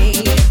for me,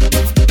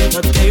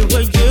 but they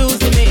were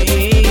using me.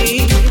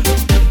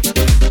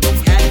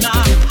 Had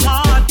my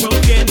heart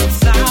broken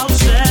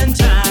 1,000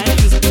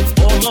 times.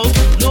 Almost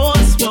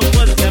lost what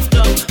was left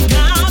of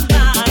my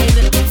mind.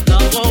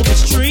 Love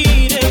always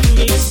treated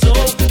me so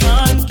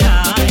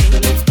unkind.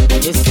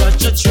 It's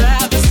such a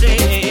travesty.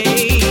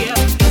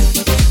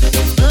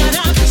 But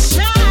I've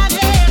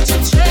decided to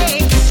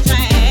take a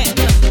stand,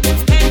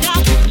 and I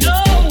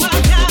know I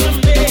gotta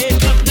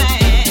make a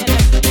plan.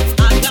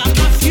 I got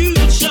my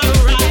future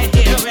right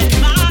here in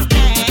my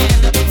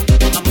hand.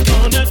 I'm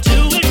gonna do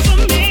it for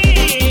me.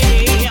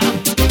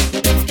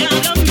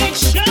 Gotta make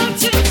sure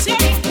to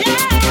take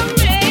care of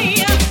me.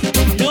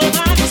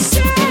 Nobody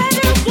said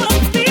it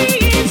would be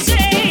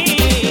easy,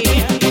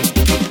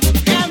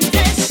 and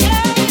they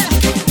said,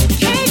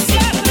 can't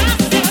get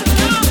nothing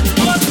wrong.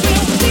 What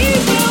will be,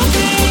 will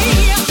be.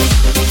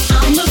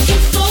 I'm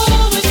looking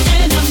forward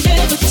and I'll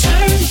never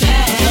turn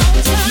back.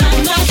 My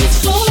life is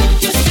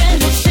focused and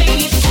I'm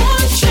staying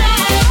on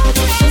track.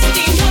 So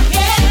steam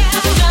ahead,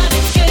 I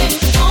gotta get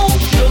it on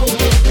through.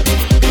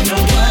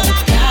 Know what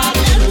I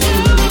gotta do.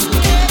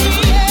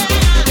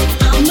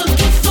 I'm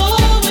looking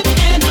forward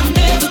and I'll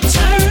never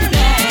turn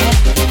back.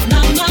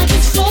 My life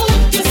is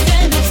focused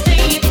and I'm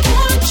staying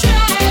on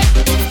track.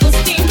 So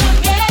steam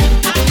ahead,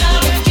 I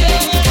gotta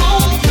get it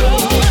on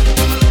through.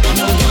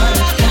 Know what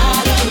I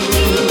gotta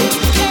do.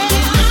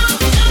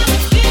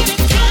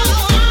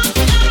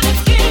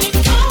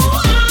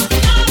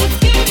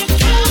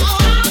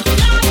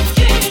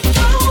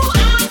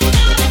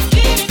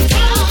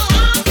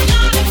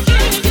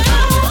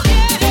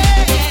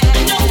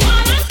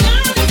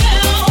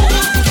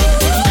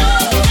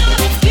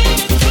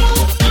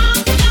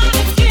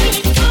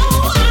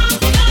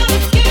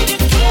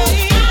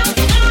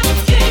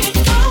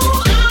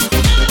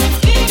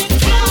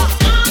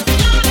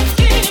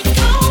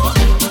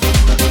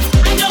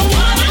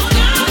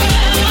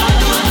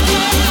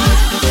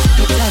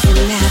 It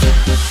doesn't matter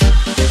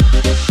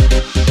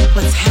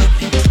what's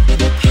happened in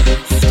the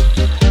past.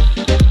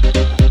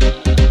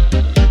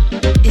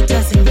 It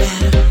doesn't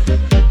matter,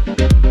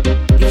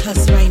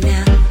 because right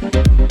now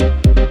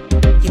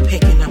you're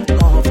picking up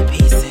all the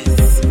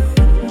pieces.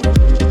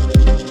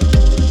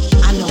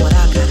 I know what I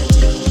gotta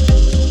do,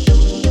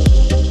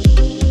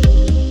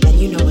 and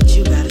you know what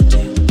you gotta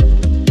do.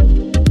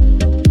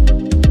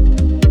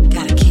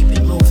 Gotta keep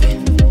it moving.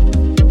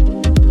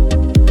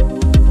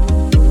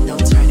 No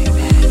turning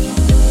back.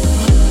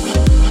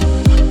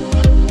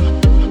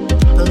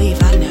 Believe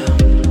I know.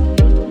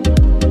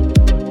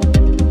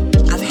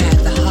 I've had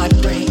the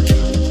heartbreak,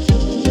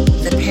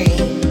 the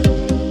pain,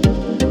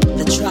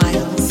 the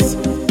trials,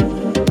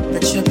 the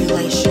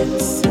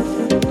tribulations.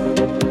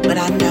 But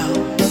I know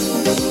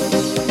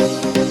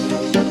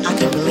I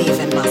can believe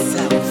in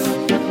myself.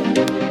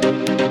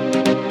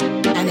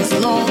 And as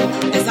long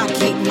as I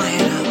keep my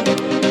head up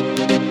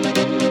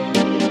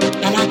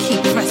and I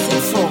keep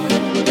pressing forward,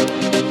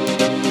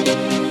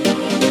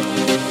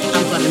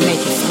 I'm gonna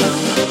make it through.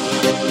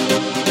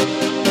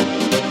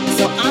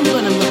 So I'm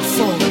gonna look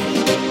forward.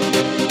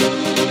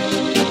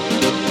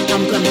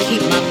 I'm gonna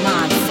keep my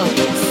mind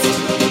focused.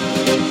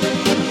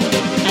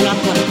 And I'm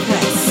gonna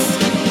press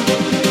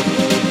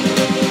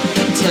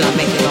till I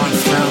make it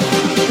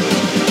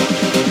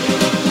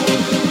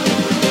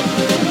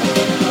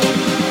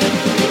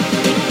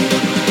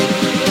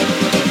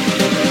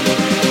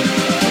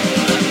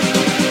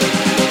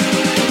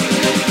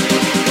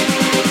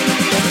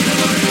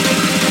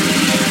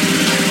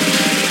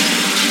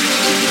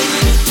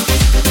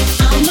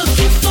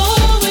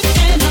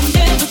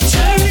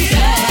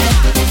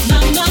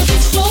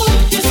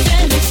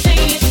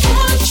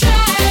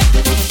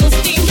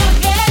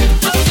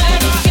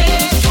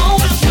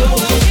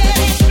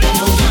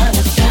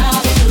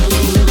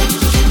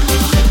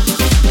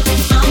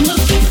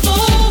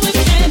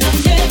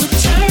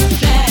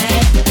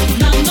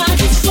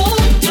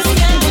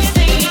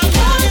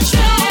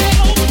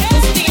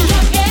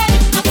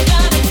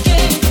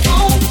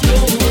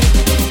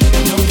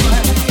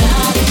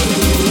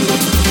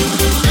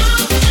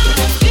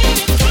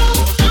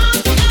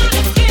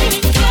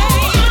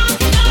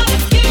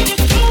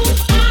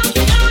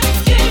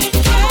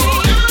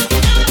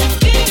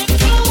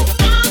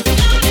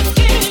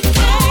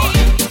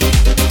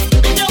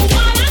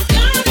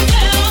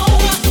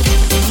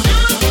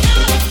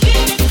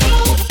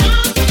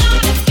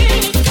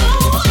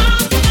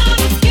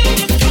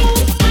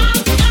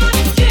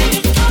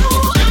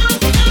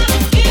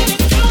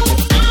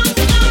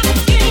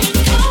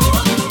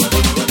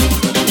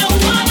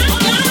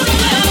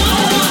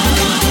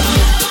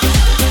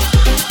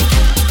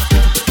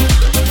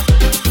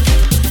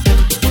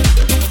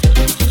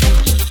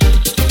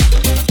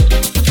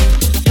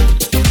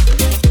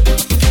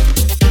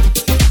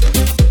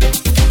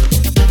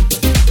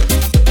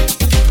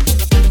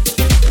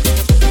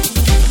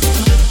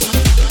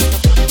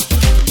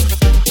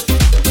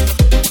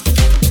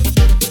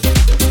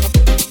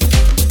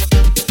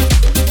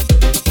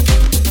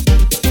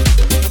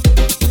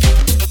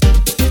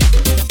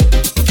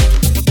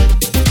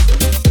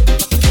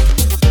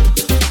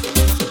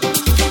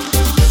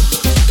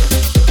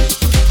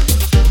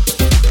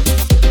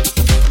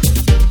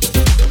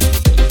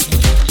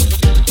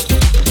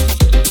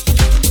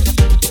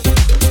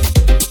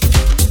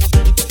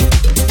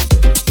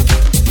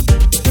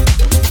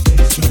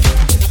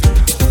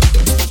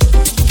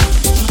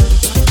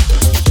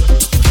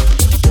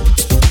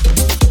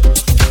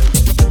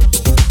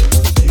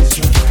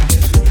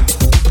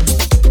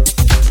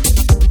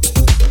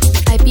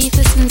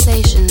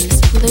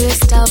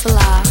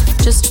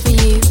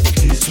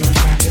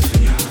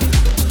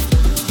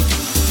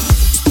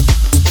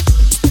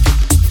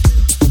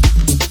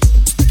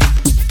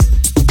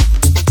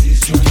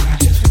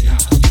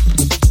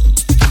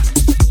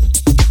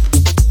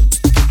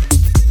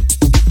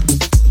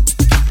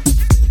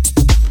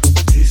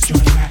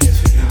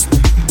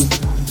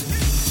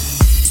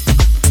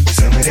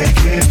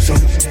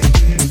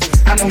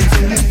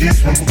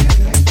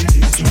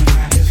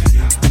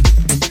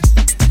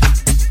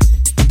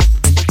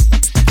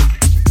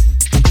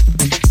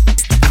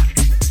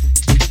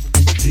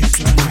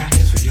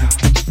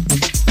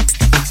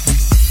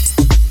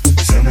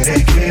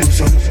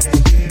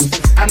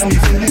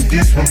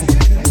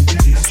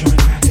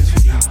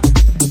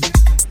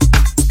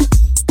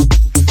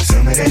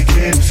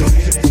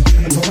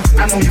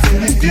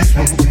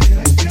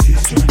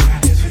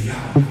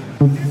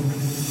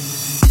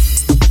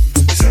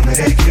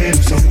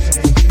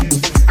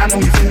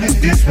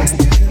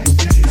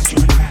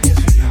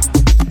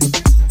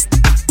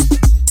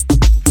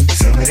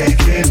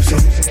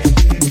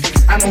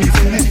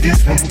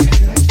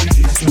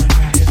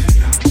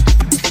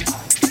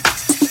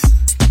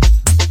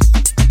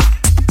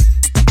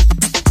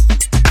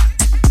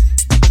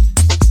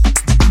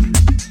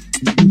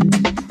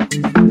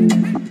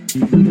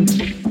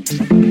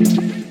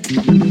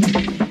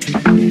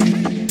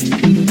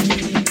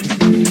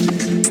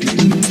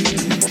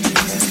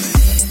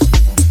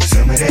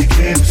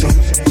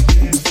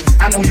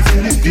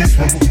this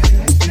one.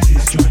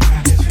 This joint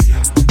right here for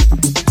y'all.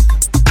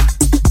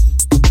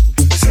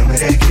 Some of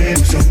that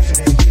calypso.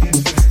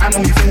 I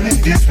know you feeling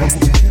this one.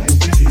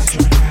 This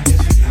joint right here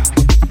for y'all.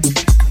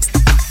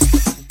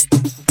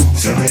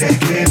 Some of that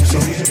calypso.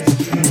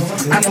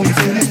 I know you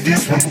feeling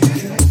this one.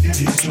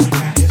 This joint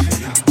right here for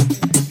y'all.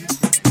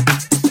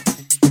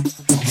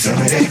 Some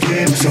of that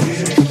calypso.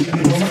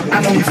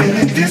 I know you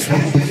feeling this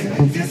one.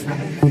 This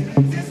one.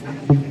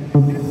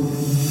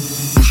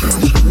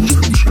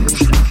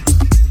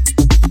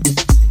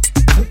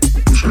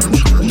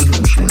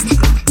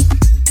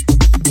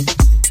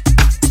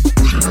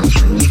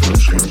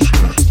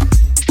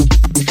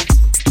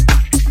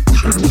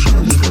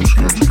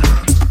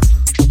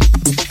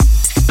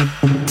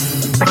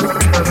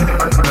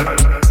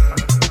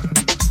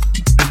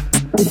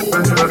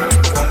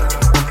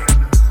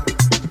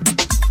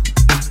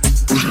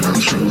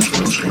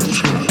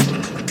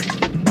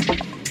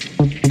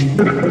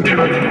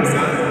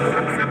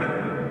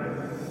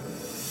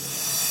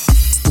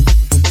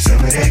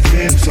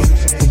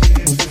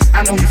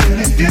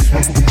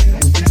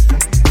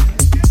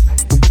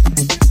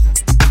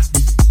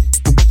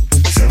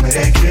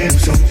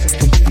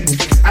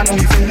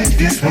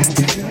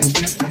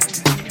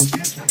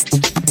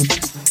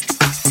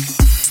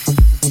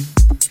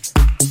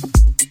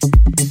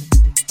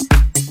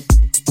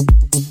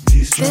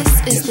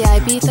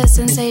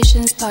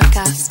 Sensations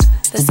podcast,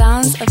 the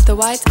sounds of the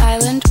White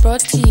Island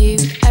brought to you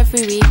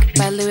every week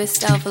by Luis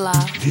Del Villar.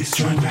 This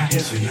joint right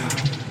here for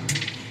y'all.